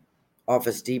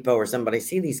Office Depot or somebody. I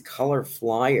see these color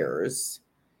flyers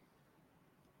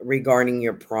regarding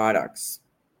your products.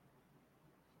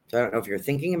 So I don't know if you're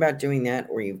thinking about doing that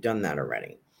or you've done that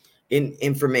already.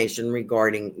 Information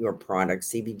regarding your product,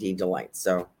 CBD Delight.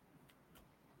 So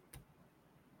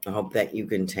I hope that you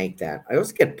can take that. I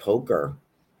also get poker.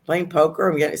 Playing poker,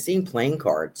 I'm seeing playing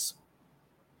cards.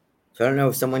 So I don't know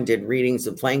if someone did readings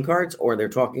of playing cards or they're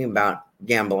talking about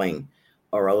gambling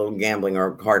or a little gambling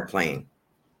or card playing.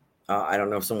 I don't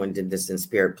know if someone did this in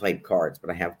spirit, played cards, but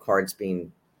I have cards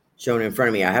being shown in front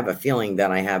of me. I have a feeling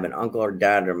that I have an uncle or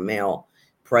dad or male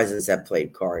presence that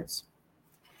played cards.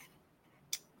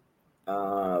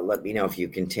 Let me know if you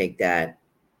can take that.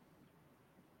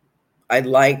 I'd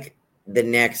like the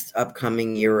next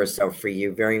upcoming year or so for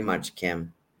you very much,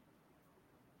 Kim.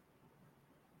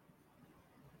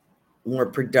 More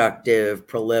productive,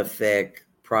 prolific,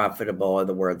 profitable are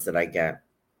the words that I get.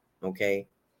 Okay.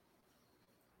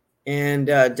 And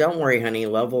don't worry, honey.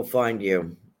 Love will find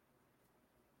you.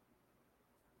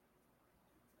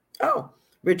 Oh,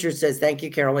 Richard says, thank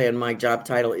you, Carol Ann. My job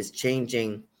title is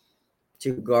changing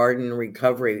to garden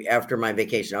recovery after my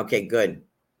vacation. Okay, good.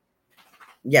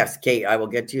 Yes, Kate, I will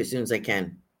get to you as soon as I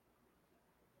can.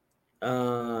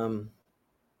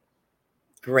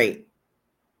 Great.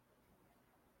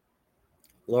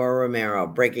 Laura Romero,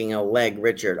 breaking a leg,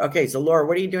 Richard. Okay, so Laura,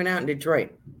 what are you doing out in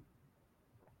Detroit?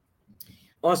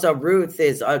 Also, Ruth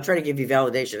is, I'll try to give you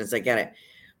validation as I get it.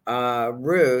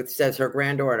 Ruth says her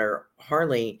granddaughter,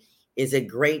 Harley, is a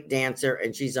great dancer,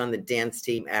 and she's on the dance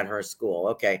team at her school.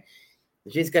 Okay,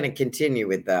 she's going to continue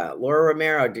with that. Laura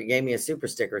Romero gave me a super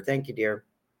sticker. Thank you, dear.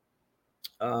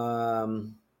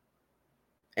 And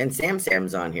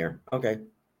Sam's on here. Okay.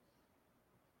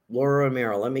 Laura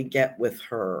Romero, let me get with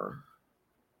her.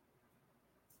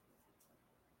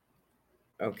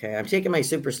 Okay, I'm taking my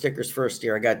super stickers first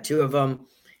here. I got 2 of them,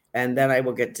 and then I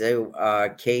will get to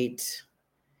Kate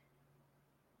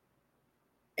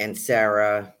and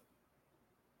Sarah,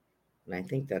 and I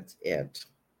think that's it.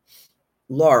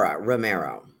 Laura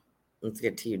Romero, let's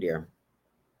get to you, dear.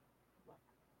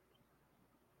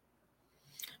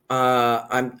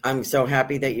 I'm so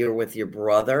happy that you're with your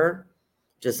brother,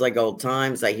 just like old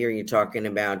times. I hear you talking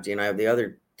about,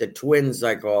 the twins,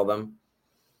 I call them,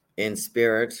 in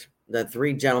spirit. The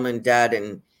 3 gentlemen, dad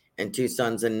and 2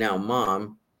 sons, and now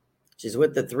mom. She's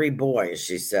with the 3 boys,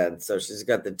 she said. So she's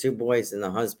got the 2 boys and the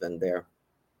husband there.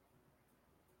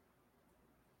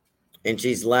 And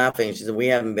she's laughing. She said, we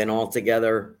haven't been all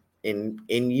together in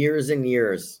years and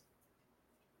years.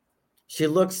 She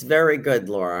looks very good,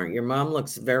 Laura. Your mom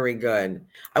looks very good.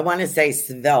 I want to say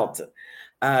svelte.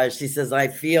 She says, I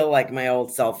feel like my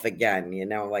old self again,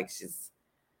 like she's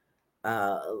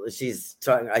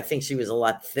talking. I think she was a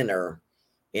lot thinner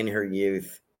in her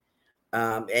youth.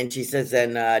 And she says,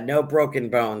 and no broken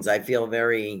bones. I feel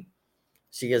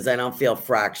she goes, I don't feel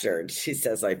fractured. She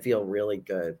says, I feel really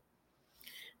good.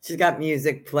 She's got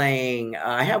music playing.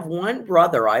 I have one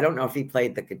brother. I don't know if he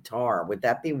played the guitar. Would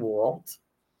that be Walt?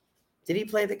 Did he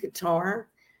play the guitar?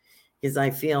 Because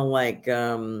I feel like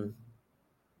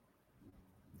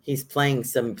he's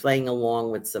playing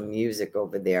along with some music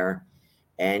over there.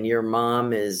 And your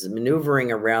mom is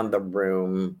maneuvering around the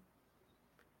room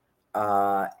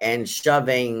and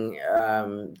shoving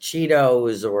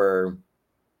Cheetos or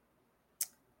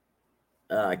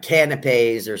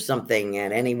canapes or something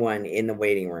at anyone in the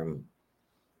waiting room.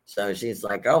 So she's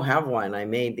like, oh, have one. I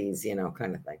made these,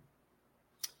 kind of thing.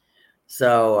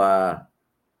 So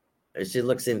she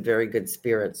looks in very good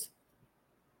spirits.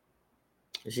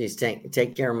 She's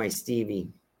take care of my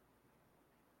Stevie.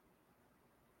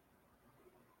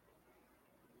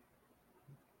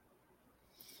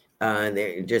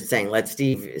 They're just saying, let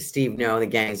Steve know the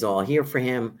gang's all here for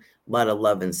him. A lot of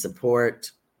love and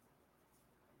support.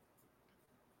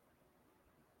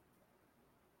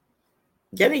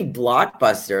 Getting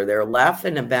Blockbuster,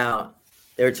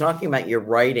 they're talking about your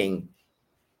writing.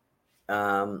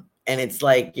 And it's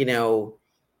like,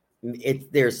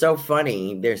 they're so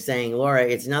funny. They're saying, Laura,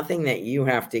 it's nothing that you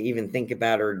have to even think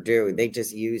about or do. They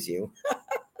just use you,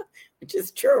 which is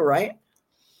true, right?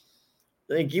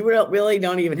 Like you really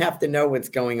don't even have to know what's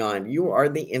going on. You are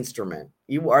the instrument.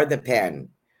 You are the pen.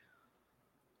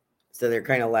 So they're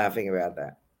kind of laughing about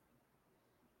that.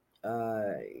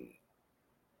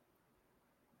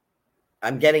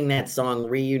 I'm getting that song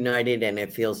Reunited, and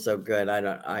it feels so good.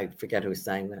 I forget who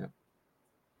sang that.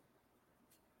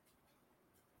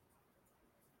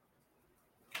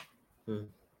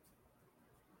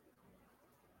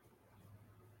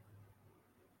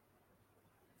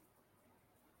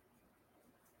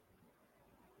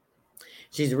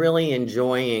 She's really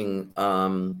enjoying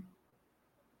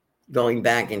going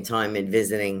back in time and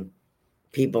visiting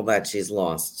people that she's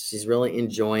lost. She's really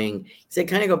enjoying. So they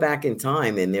kind of go back in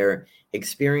time and they're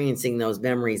experiencing those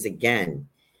memories again.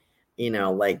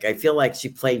 Like I feel like she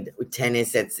played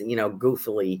tennis. That's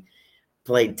goofily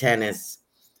played tennis.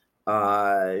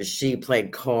 She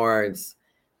played cards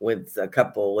with a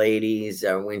couple ladies.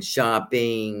 Went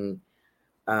shopping.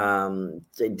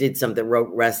 Did something.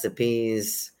 Wrote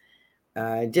recipes.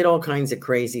 Did all kinds of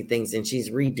crazy things, and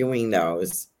she's redoing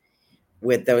those.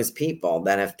 with those people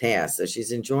that have passed. So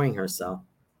she's enjoying herself.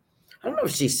 I don't know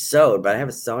if she sewed, but I have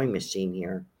a sewing machine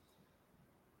here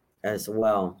as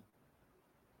well.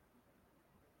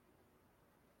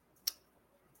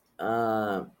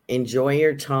 Enjoy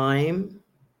your time.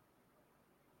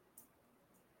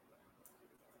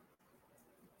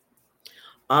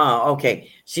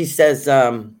 Okay. She says,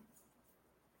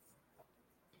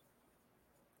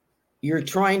 you're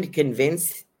trying to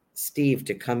convince Steve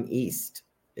to come east.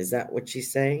 Is that what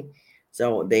she's saying?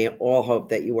 So they all hope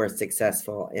that you are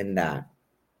successful in that.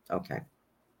 Okay.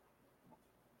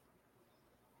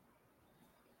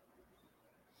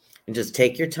 And just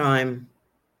take your time.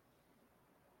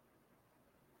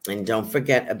 And don't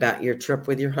forget about your trip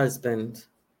with your husband.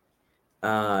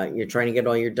 You're trying to get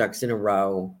all your ducks in a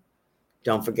row.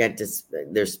 Don't forget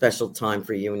there's special time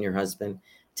for you and your husband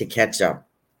to catch up.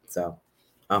 So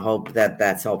I hope that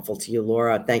that's helpful to you,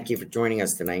 Laura. Thank you for joining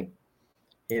us tonight.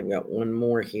 Okay, we've got one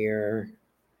more here.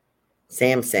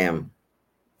 Sam.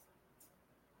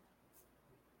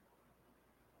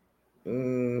 I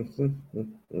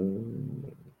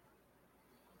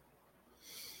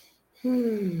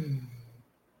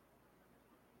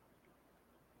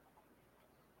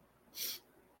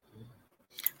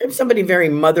have somebody very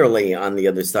motherly on the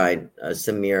other side,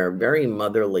 Samir. Very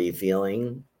motherly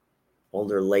feeling.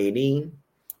 Older lady.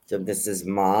 So this is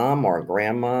mom or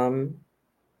grandmom.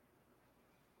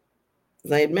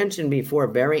 As I had mentioned before,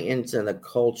 very into the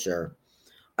culture.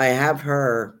 I have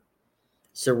her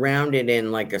surrounded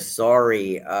in like a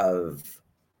sari or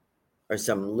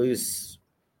some loose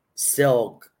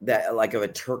silk that like of a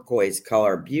turquoise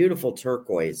color, beautiful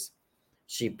turquoise.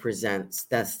 She presents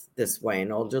this way,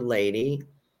 an older lady,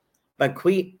 but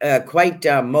quite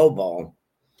mobile.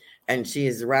 And she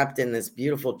is wrapped in this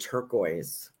beautiful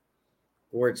turquoise,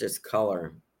 gorgeous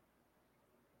color.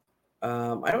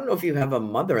 I don't know if you have a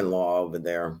mother-in-law over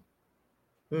there.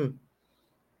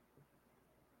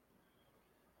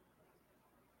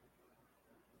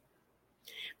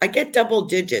 I get double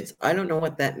digits. I don't know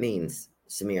what that means,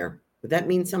 Samir. Would that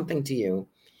mean something to you?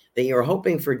 That you're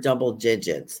hoping for double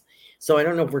digits. So I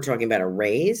don't know if we're talking about a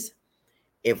raise,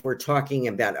 if we're talking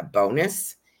about a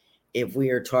bonus, if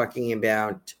we are talking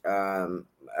about a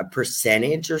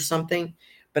percentage or something.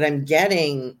 But I'm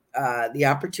getting the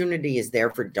opportunity is there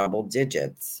for double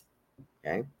digits.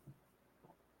 Okay.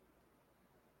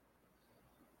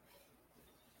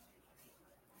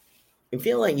 I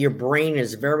feel like your brain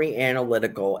is very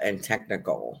analytical and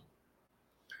technical.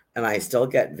 And I still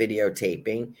get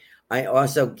videotaping. I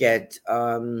also get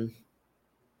an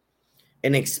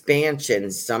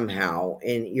expansion somehow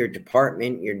in your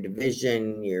department, your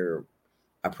division,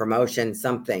 a promotion,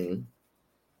 something.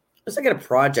 I also get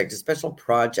a special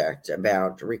project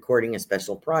about recording a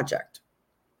special project.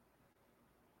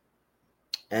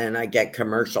 And I get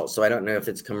commercial. So I don't know if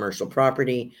it's commercial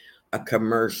property, a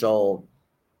commercial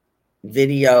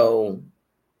video,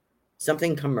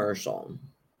 something commercial.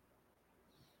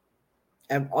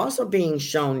 I'm also being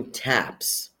shown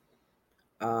Taps,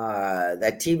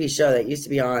 that TV show that used to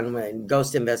be on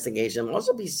Ghost Investigation. I'm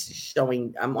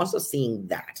also seeing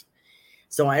that.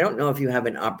 So I don't know if you have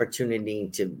an opportunity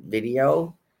to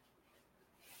video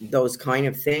those kind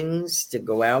of things, to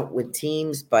go out with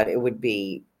teams, but it would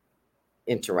be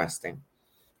interesting.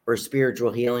 Or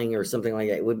spiritual healing or something like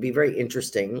that. It would be very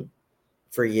interesting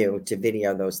for you to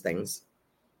video those things.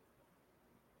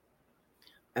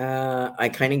 I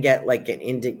kind of get like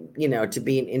to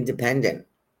be an independent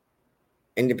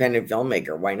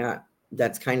filmmaker. Why not?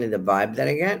 That's kind of the vibe that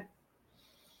I get.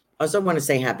 I also want to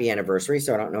say happy anniversary.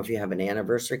 So I don't know if you have an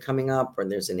anniversary coming up or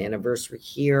there's an anniversary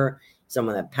here,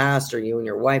 someone that passed or you and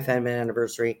your wife had an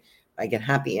anniversary. I get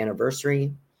happy anniversary.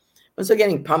 I'm also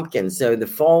getting pumpkins. So the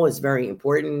fall is very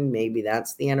important. Maybe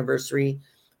that's the anniversary.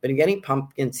 But I'm getting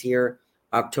pumpkins here,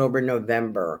 October,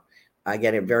 November. I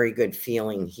get a very good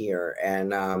feeling here.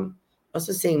 And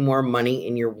also seeing more money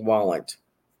in your wallet.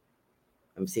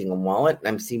 I'm seeing a wallet and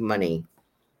I'm seeing money.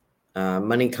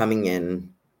 Money coming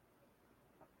in.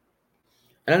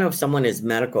 I don't know if someone is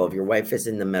medical, if your wife is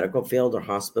in the medical field or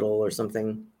hospital or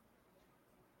something.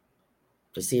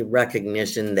 I see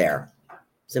recognition there.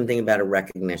 Something about a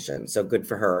recognition. So good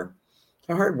for her.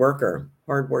 A hard worker,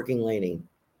 hardworking lady.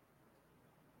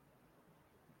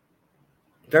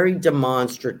 Very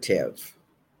demonstrative.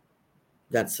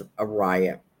 That's a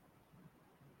riot.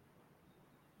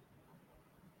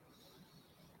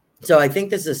 So I think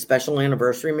this is a special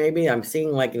anniversary, maybe. I'm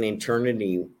seeing like an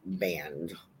eternity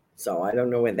band. So I don't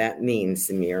know what that means,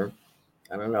 Samir.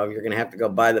 I don't know if you're going to have to go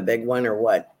buy the big one or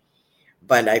what.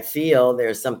 But I feel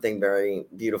there's something very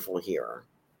beautiful here.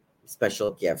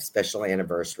 special gift, special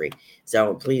anniversary.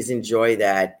 So please enjoy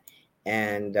that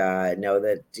and know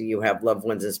that you have loved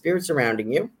ones and spirits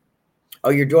surrounding you. Oh,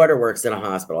 your daughter works in a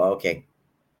hospital. Okay.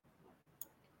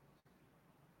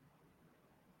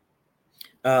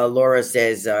 Laura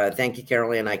says, thank you,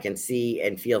 Carolyn. I can see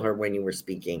and feel her when you were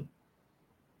speaking.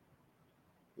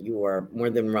 You are more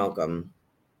than welcome.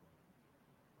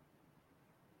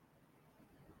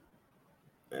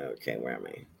 Okay, where am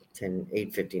I?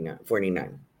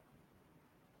 8:49.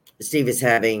 Steve is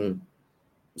having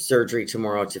surgery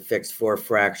tomorrow to fix 4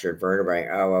 fractured vertebrae.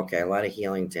 Oh, okay. A lot of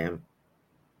healing to him.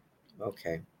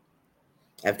 Okay.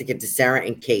 I have to get to Sarah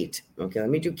and Kate. Okay, let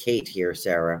me do Kate here,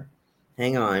 Sarah.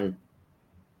 Hang on.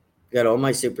 Got all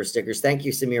my super stickers. Thank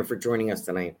you, Samir, for joining us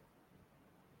tonight.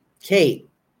 Kate,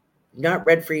 not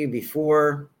read for you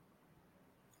before.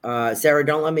 Sarah,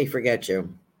 don't let me forget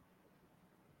you.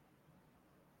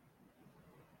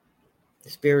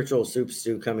 Spiritual soup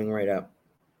stew coming right up.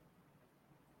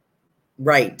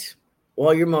 Right.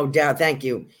 All your modality. Thank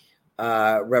you,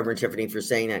 Reverend Tiffany, for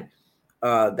saying that.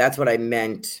 That's what I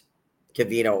meant,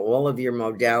 Kavito. All of your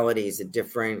modalities, the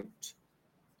different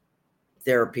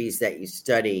therapies that you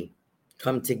study,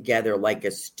 come together like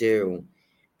a stew.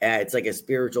 It's like a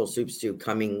spiritual soup stew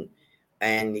coming.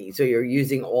 And so you're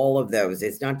using all of those.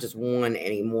 It's not just one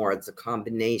anymore. It's a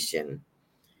combination.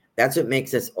 That's what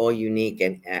makes us all unique.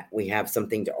 And we have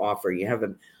something to offer.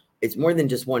 It's more than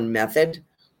just one method.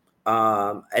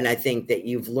 And I think that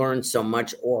you've learned so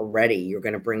much already. You're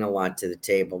going to bring a lot to the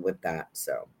table with that.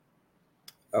 So,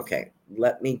 okay,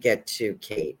 let me get to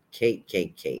Kate.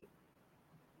 Kate.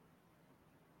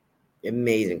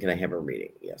 Amazing. Can I have a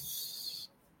reading? Yes.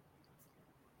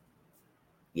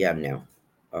 Yeah, no.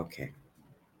 Okay.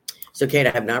 So, Kate,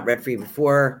 I have not read for you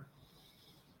before.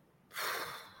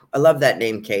 I love that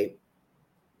name, Kate.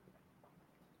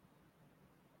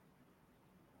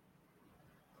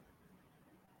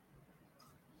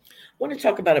 I want to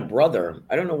talk about a brother.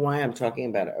 I don't know why I'm talking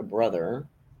about a brother.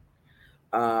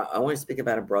 I want to speak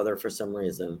about a brother for some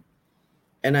reason.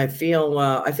 And I feel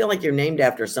like you're named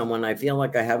after someone. I feel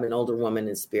like I have an older woman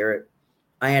in spirit.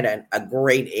 I had a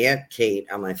great aunt, Kate,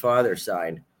 on my father's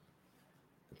side.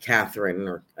 Catherine,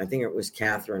 or I think it was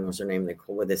Catherine was her name,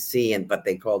 with a C, but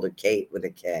they called her Kate with a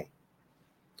K.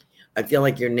 I feel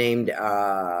like you're named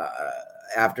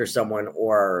after someone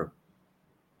or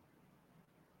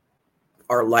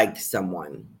like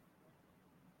someone.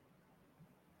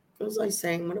 What was I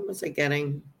saying? What was I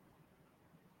getting?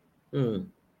 So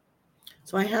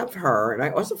I have her, and I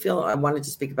also feel I wanted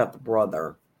to speak about the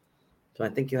brother. So I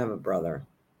think you have a brother.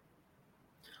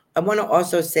 I want to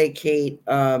also say, Kate,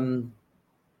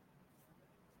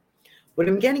 what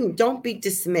I'm getting, don't be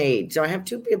dismayed. So I have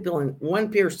 2 people,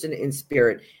 one person in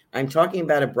spirit. I'm talking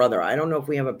about a brother. I don't know if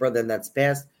we have a brother that's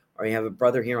passed or you have a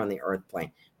brother here on the earth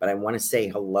plane, but I want to say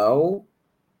hello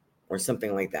or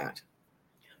something like that.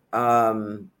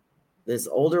 This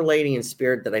older lady in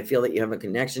spirit that I feel that you have a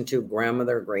connection to,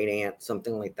 grandmother, great aunt,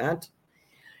 something like that.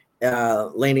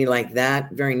 Lady like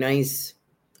that, very nice,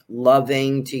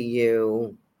 loving to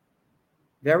you,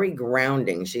 very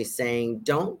grounding. She's saying,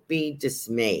 don't be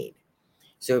dismayed.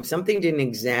 So if something didn't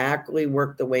exactly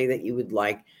work the way that you would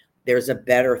like, there's a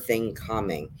better thing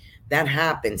coming. That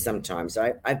happens sometimes.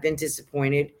 I've been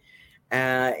disappointed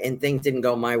and things didn't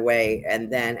go my way.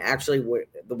 And then actually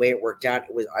the way it worked out,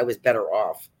 I was better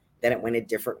off. Then it went a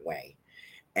different way.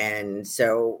 And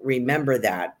so remember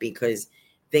that, because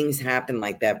things happen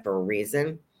like that for a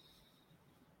reason.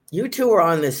 You two are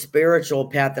on the spiritual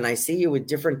path, and I see you with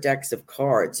different decks of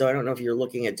cards. So I don't know if you're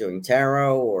looking at doing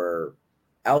tarot or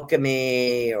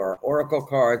alchemy or oracle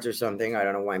cards or something. I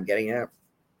don't know why I'm getting it.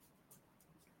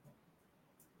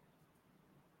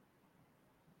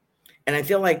 And I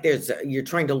feel like you're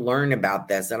trying to learn about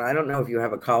this. And I don't know if you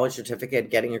have a college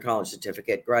certificate, getting a college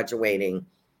certificate, graduating,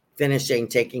 finishing,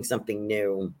 taking something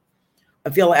new. I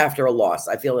feel after a loss.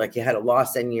 I feel like you had a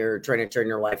loss and you're trying to turn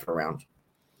your life around.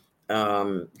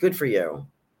 Good for you.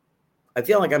 I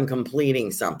feel like I'm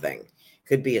completing something.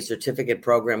 Could be a certificate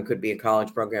program, could be a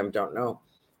college program, don't know.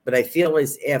 But I feel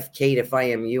as if, Kate, if I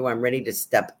am you, I'm ready to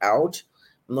step out.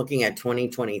 I'm looking at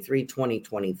 2023,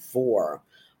 2024,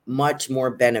 much more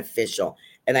beneficial.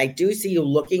 And I do see you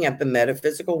looking at the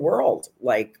metaphysical world.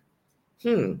 Like,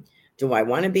 do I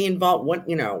want to be involved?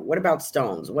 What about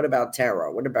stones? What about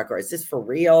tarot? What about cards? Is this for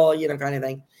real? Kind of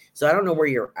thing. So I don't know where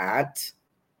you're at.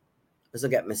 Let's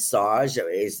look at massage.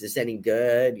 Is this any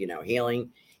good?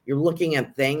 Healing. You're looking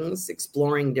at things,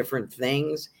 exploring different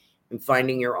things, and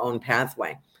finding your own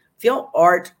pathway. Feel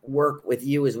art work with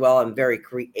you as well. I'm very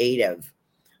creative.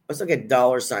 Let's look at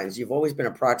dollar signs. You've always been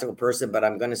a practical person, but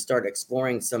I'm going to start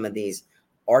exploring some of these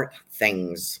art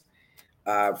things.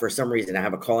 For some reason, I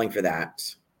have a calling for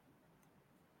that.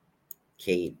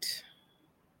 Katie,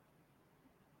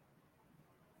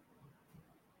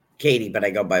 but I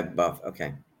go by Buff.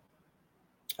 Okay.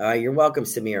 You're welcome,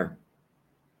 Samir.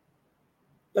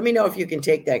 Let me know if you can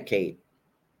take that, Kate.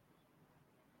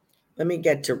 Let me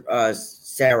get to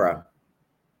Sarah.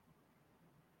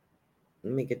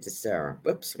 Let me get to Sarah.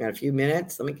 Whoops, I got a few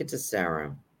minutes. Let me get to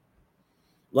Sarah.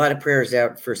 A lot of prayers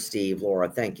out for Steve, Laura.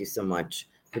 Thank you so much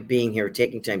for being here,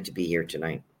 taking time to be here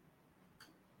tonight.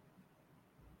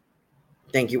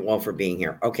 Thank you all for being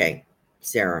here. Okay,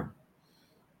 Sarah.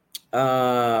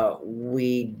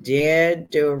 We did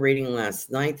do a reading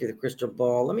last night through the crystal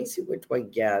ball. Let me see what do I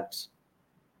get.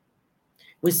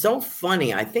 It was so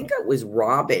funny. I think it was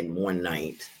Robin one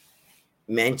night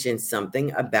mentioned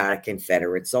something about a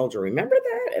Confederate soldier. Remember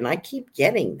that? And I keep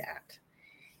getting that.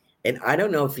 And I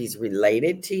don't know if he's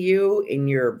related to you in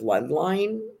your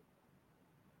bloodline,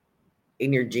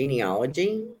 in your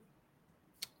genealogy,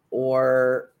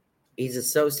 or he's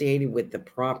associated with the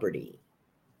property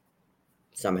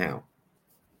somehow.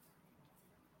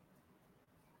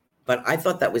 But I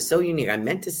thought that was so unique. I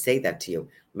meant to say that to you.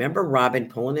 Remember Robin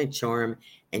pulling a charm,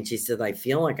 and she said, I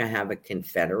feel like I have a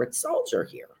Confederate soldier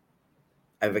here.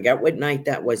 I forgot what night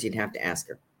that was. You'd have to ask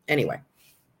her. Anyway,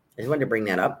 I just wanted to bring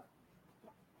that up.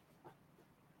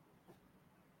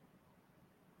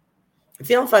 I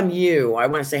feel if I'm you, I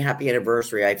want to say happy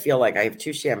anniversary. I feel like I have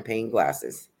 2 champagne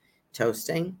glasses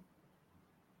toasting.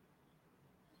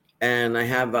 And I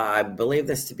have, I believe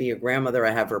this to be your grandmother. I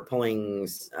have her pulling,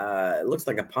 it looks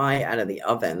like a pie out of the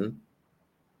oven.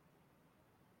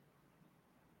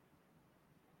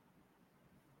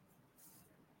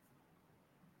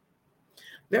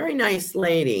 Very nice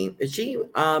lady. She,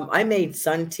 I made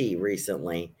sun tea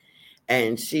recently,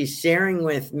 and she's sharing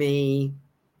with me,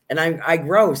 and I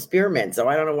grow spearmint, so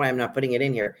I don't know why I'm not putting it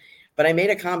in here, but I made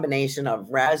a combination of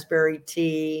raspberry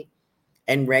tea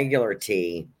and regular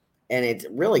tea, and it's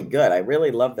really good. I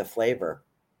really love the flavor.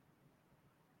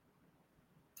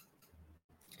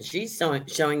 She's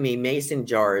showing me mason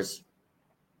jars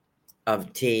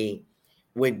of tea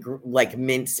with like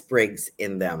mint sprigs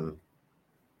in them.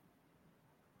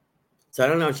 So I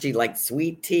don't know if she liked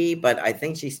sweet tea, but I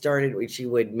think she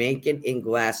would make it in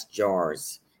glass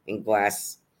jars, in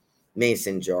glass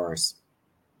mason jars.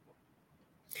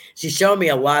 She showed me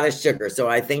a lot of sugar, so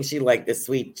I think she liked the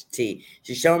sweet tea.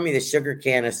 She showed me the sugar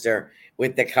canister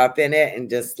with the cup in it, and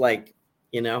just like,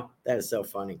 that is so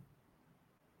funny.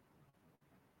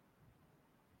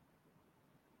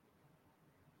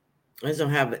 I also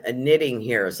have a knitting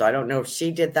here, so I don't know if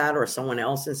she did that or someone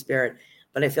else in spirit,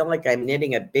 but I feel like I'm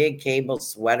knitting a big cable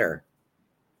sweater.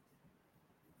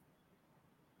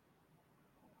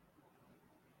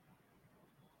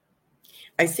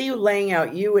 I see you laying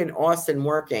out, you and Austin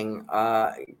working,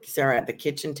 Sarah, at the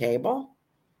kitchen table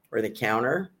or the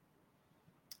counter.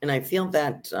 And I feel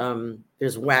that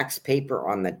there's wax paper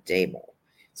on the table.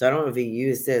 So I don't know if you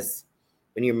use this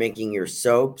when you're making your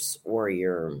soaps or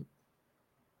your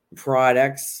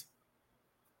products.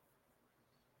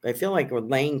 I feel like we're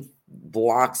laying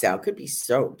blocks out, could be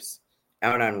soaps,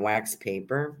 out on wax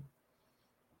paper.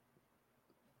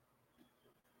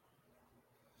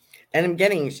 And I'm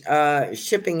getting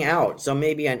shipping out. So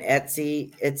maybe on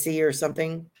Etsy or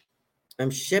something.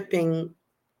 I'm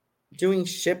doing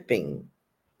shipping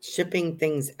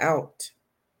things out.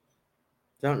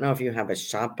 Don't know if you have a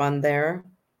shop on there.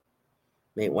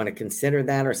 May want to consider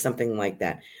that or something like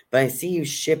that. But I see you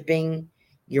shipping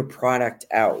your product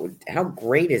out. How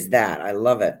great is that? I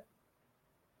love it.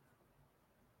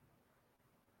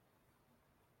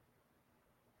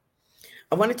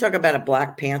 I want to talk about a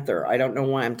Black Panther. I don't know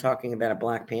why I'm talking about a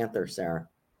Black Panther, Sarah.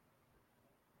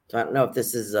 So I don't know if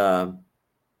this is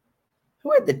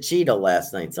who had the cheetah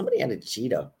last night? Somebody had a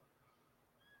cheetah.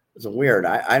 It's weird.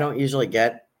 I don't usually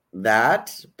get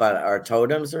that, but our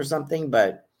totems or something,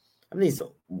 but I have these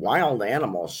wild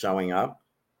animals showing up.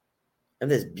 I have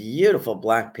this beautiful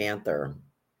Black Panther.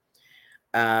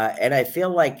 And I feel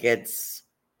like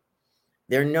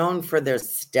they're known for their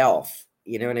stealth.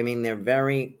 You know what I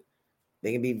mean?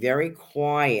 They can be very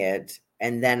quiet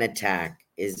and then attack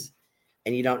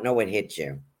and you don't know what hit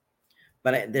you.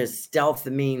 But their stealth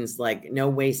means like no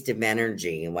waste of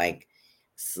energy, like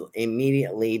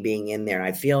immediately being in there.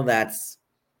 I feel that's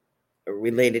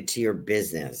related to your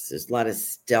business. There's a lot of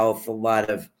stealth, a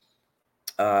lot of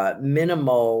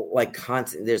minimal, like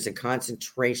there's a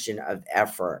concentration of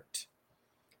effort.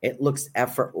 It looks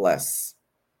effortless.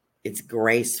 It's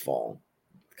graceful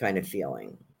kind of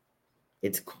feeling.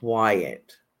 It's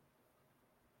quiet.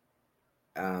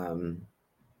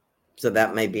 So So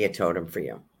that may be a totem for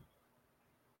you.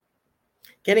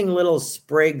 Getting little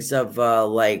sprigs of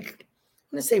like,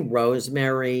 I'm going to say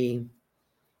rosemary,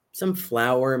 some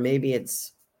flower. Maybe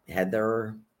it's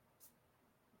heather,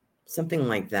 something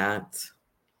like that.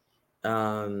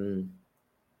 I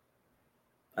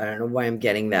don't know why I'm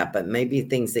getting that, but maybe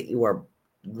things that you are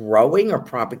growing or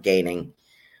propagating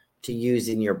to use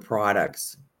in your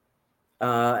products.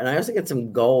 And I also get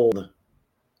some gold.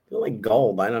 I feel like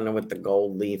gold. I don't know what the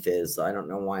gold leaf is. I don't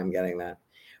know why I'm getting that.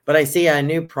 But I see a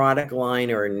new product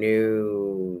line or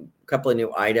a couple of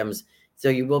new items. So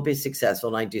you will be successful.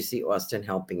 And I do see Austin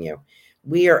helping you.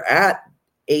 We are at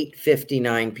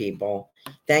 8:59 people.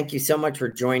 Thank you so much for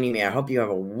joining me. I hope you have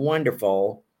a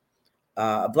wonderful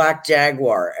black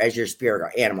jaguar as your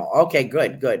spirit animal. Okay,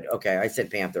 good. Okay, I said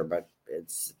panther, but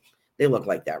they look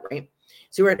like that, right?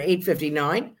 So we're at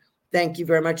 8:59. Thank you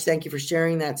very much. Thank you for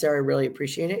sharing that, Sarah. I really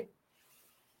appreciate it.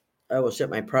 I will ship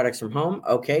my products from home.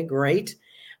 Okay, great.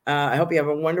 I hope you have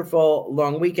a wonderful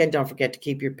long weekend. Don't forget to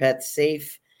keep your pets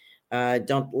safe.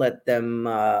 Don't let them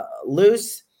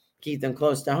loose. Keep them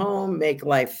close to home. Make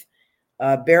life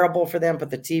bearable for them. Put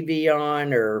the TV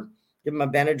on or give them a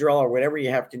Benadryl or whatever you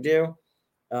have to do.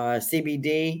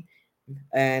 CBD.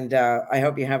 And I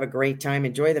hope you have a great time.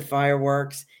 Enjoy the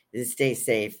fireworks. Stay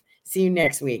safe. See you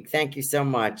next week. Thank you so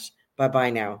much. Bye-bye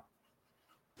now.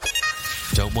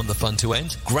 Don't want the fun to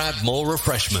end? Grab more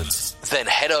refreshments. Then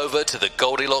head over to the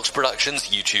Goldilocks Productions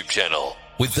YouTube channel.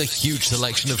 With the huge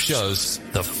selection of shows,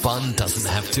 the fun doesn't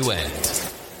have to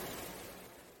end.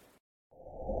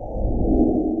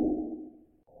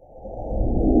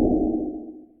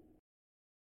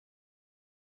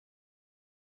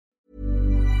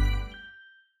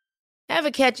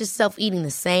 Ever catch yourself eating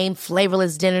the same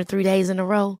flavorless dinner 3 days in a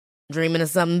row? Dreaming of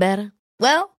something better?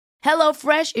 Well,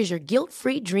 HelloFresh is your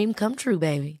guilt-free dream come true,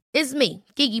 baby. It's me,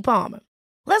 Keke Palmer.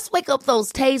 Let's wake up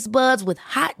those taste buds with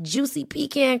hot, juicy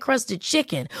pecan-crusted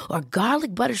chicken or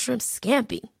garlic butter shrimp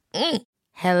scampi.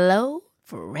 Hello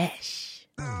Fresh.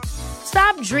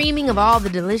 Stop dreaming of all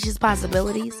the delicious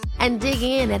possibilities and dig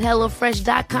in at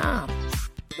HelloFresh.com.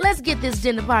 Let's get this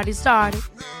dinner party started.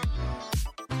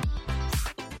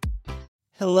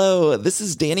 Hello, this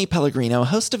is Danny Pellegrino,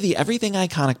 host of the Everything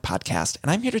Iconic podcast,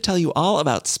 and I'm here to tell you all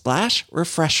about Splash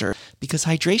Refresher, because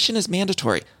hydration is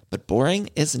mandatory, but boring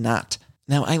is not.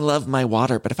 Now, I love my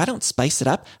water, but if I don't spice it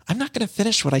up, I'm not going to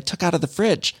finish what I took out of the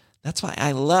fridge. That's why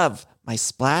I love my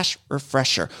Splash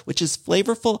Refresher, which is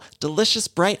flavorful, delicious,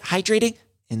 bright, hydrating,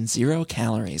 and 0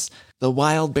 calories. The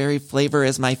wild berry flavor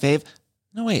is my fave.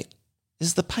 No, wait,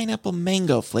 is the pineapple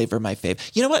mango flavor my fave?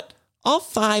 You know what? All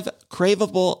 5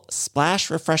 craveable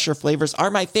Splash Refresher flavors are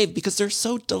my fave because they're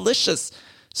so delicious.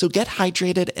 So get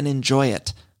hydrated and enjoy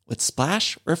it with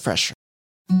Splash Refresher.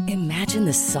 Imagine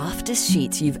the softest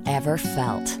sheets you've ever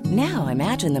felt. Now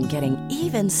imagine them getting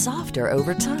even softer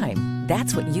over time.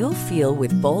 That's what you'll feel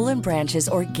with Boll & Branch's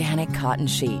organic cotton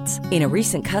sheets. In a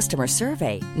recent customer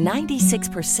survey,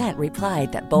 96%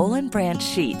 replied that Boll & Branch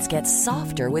sheets get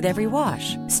softer with every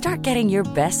wash. Start getting your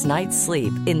best night's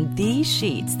sleep in these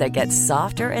sheets that get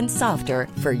softer and softer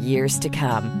for years to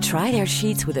come. Try their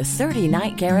sheets with a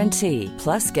 30-night guarantee.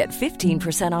 Plus, get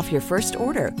 15% off your first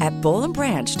order at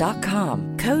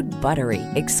bollandbranch.com. Code BUTTERY.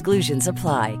 Exclusions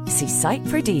apply. See site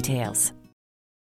for details.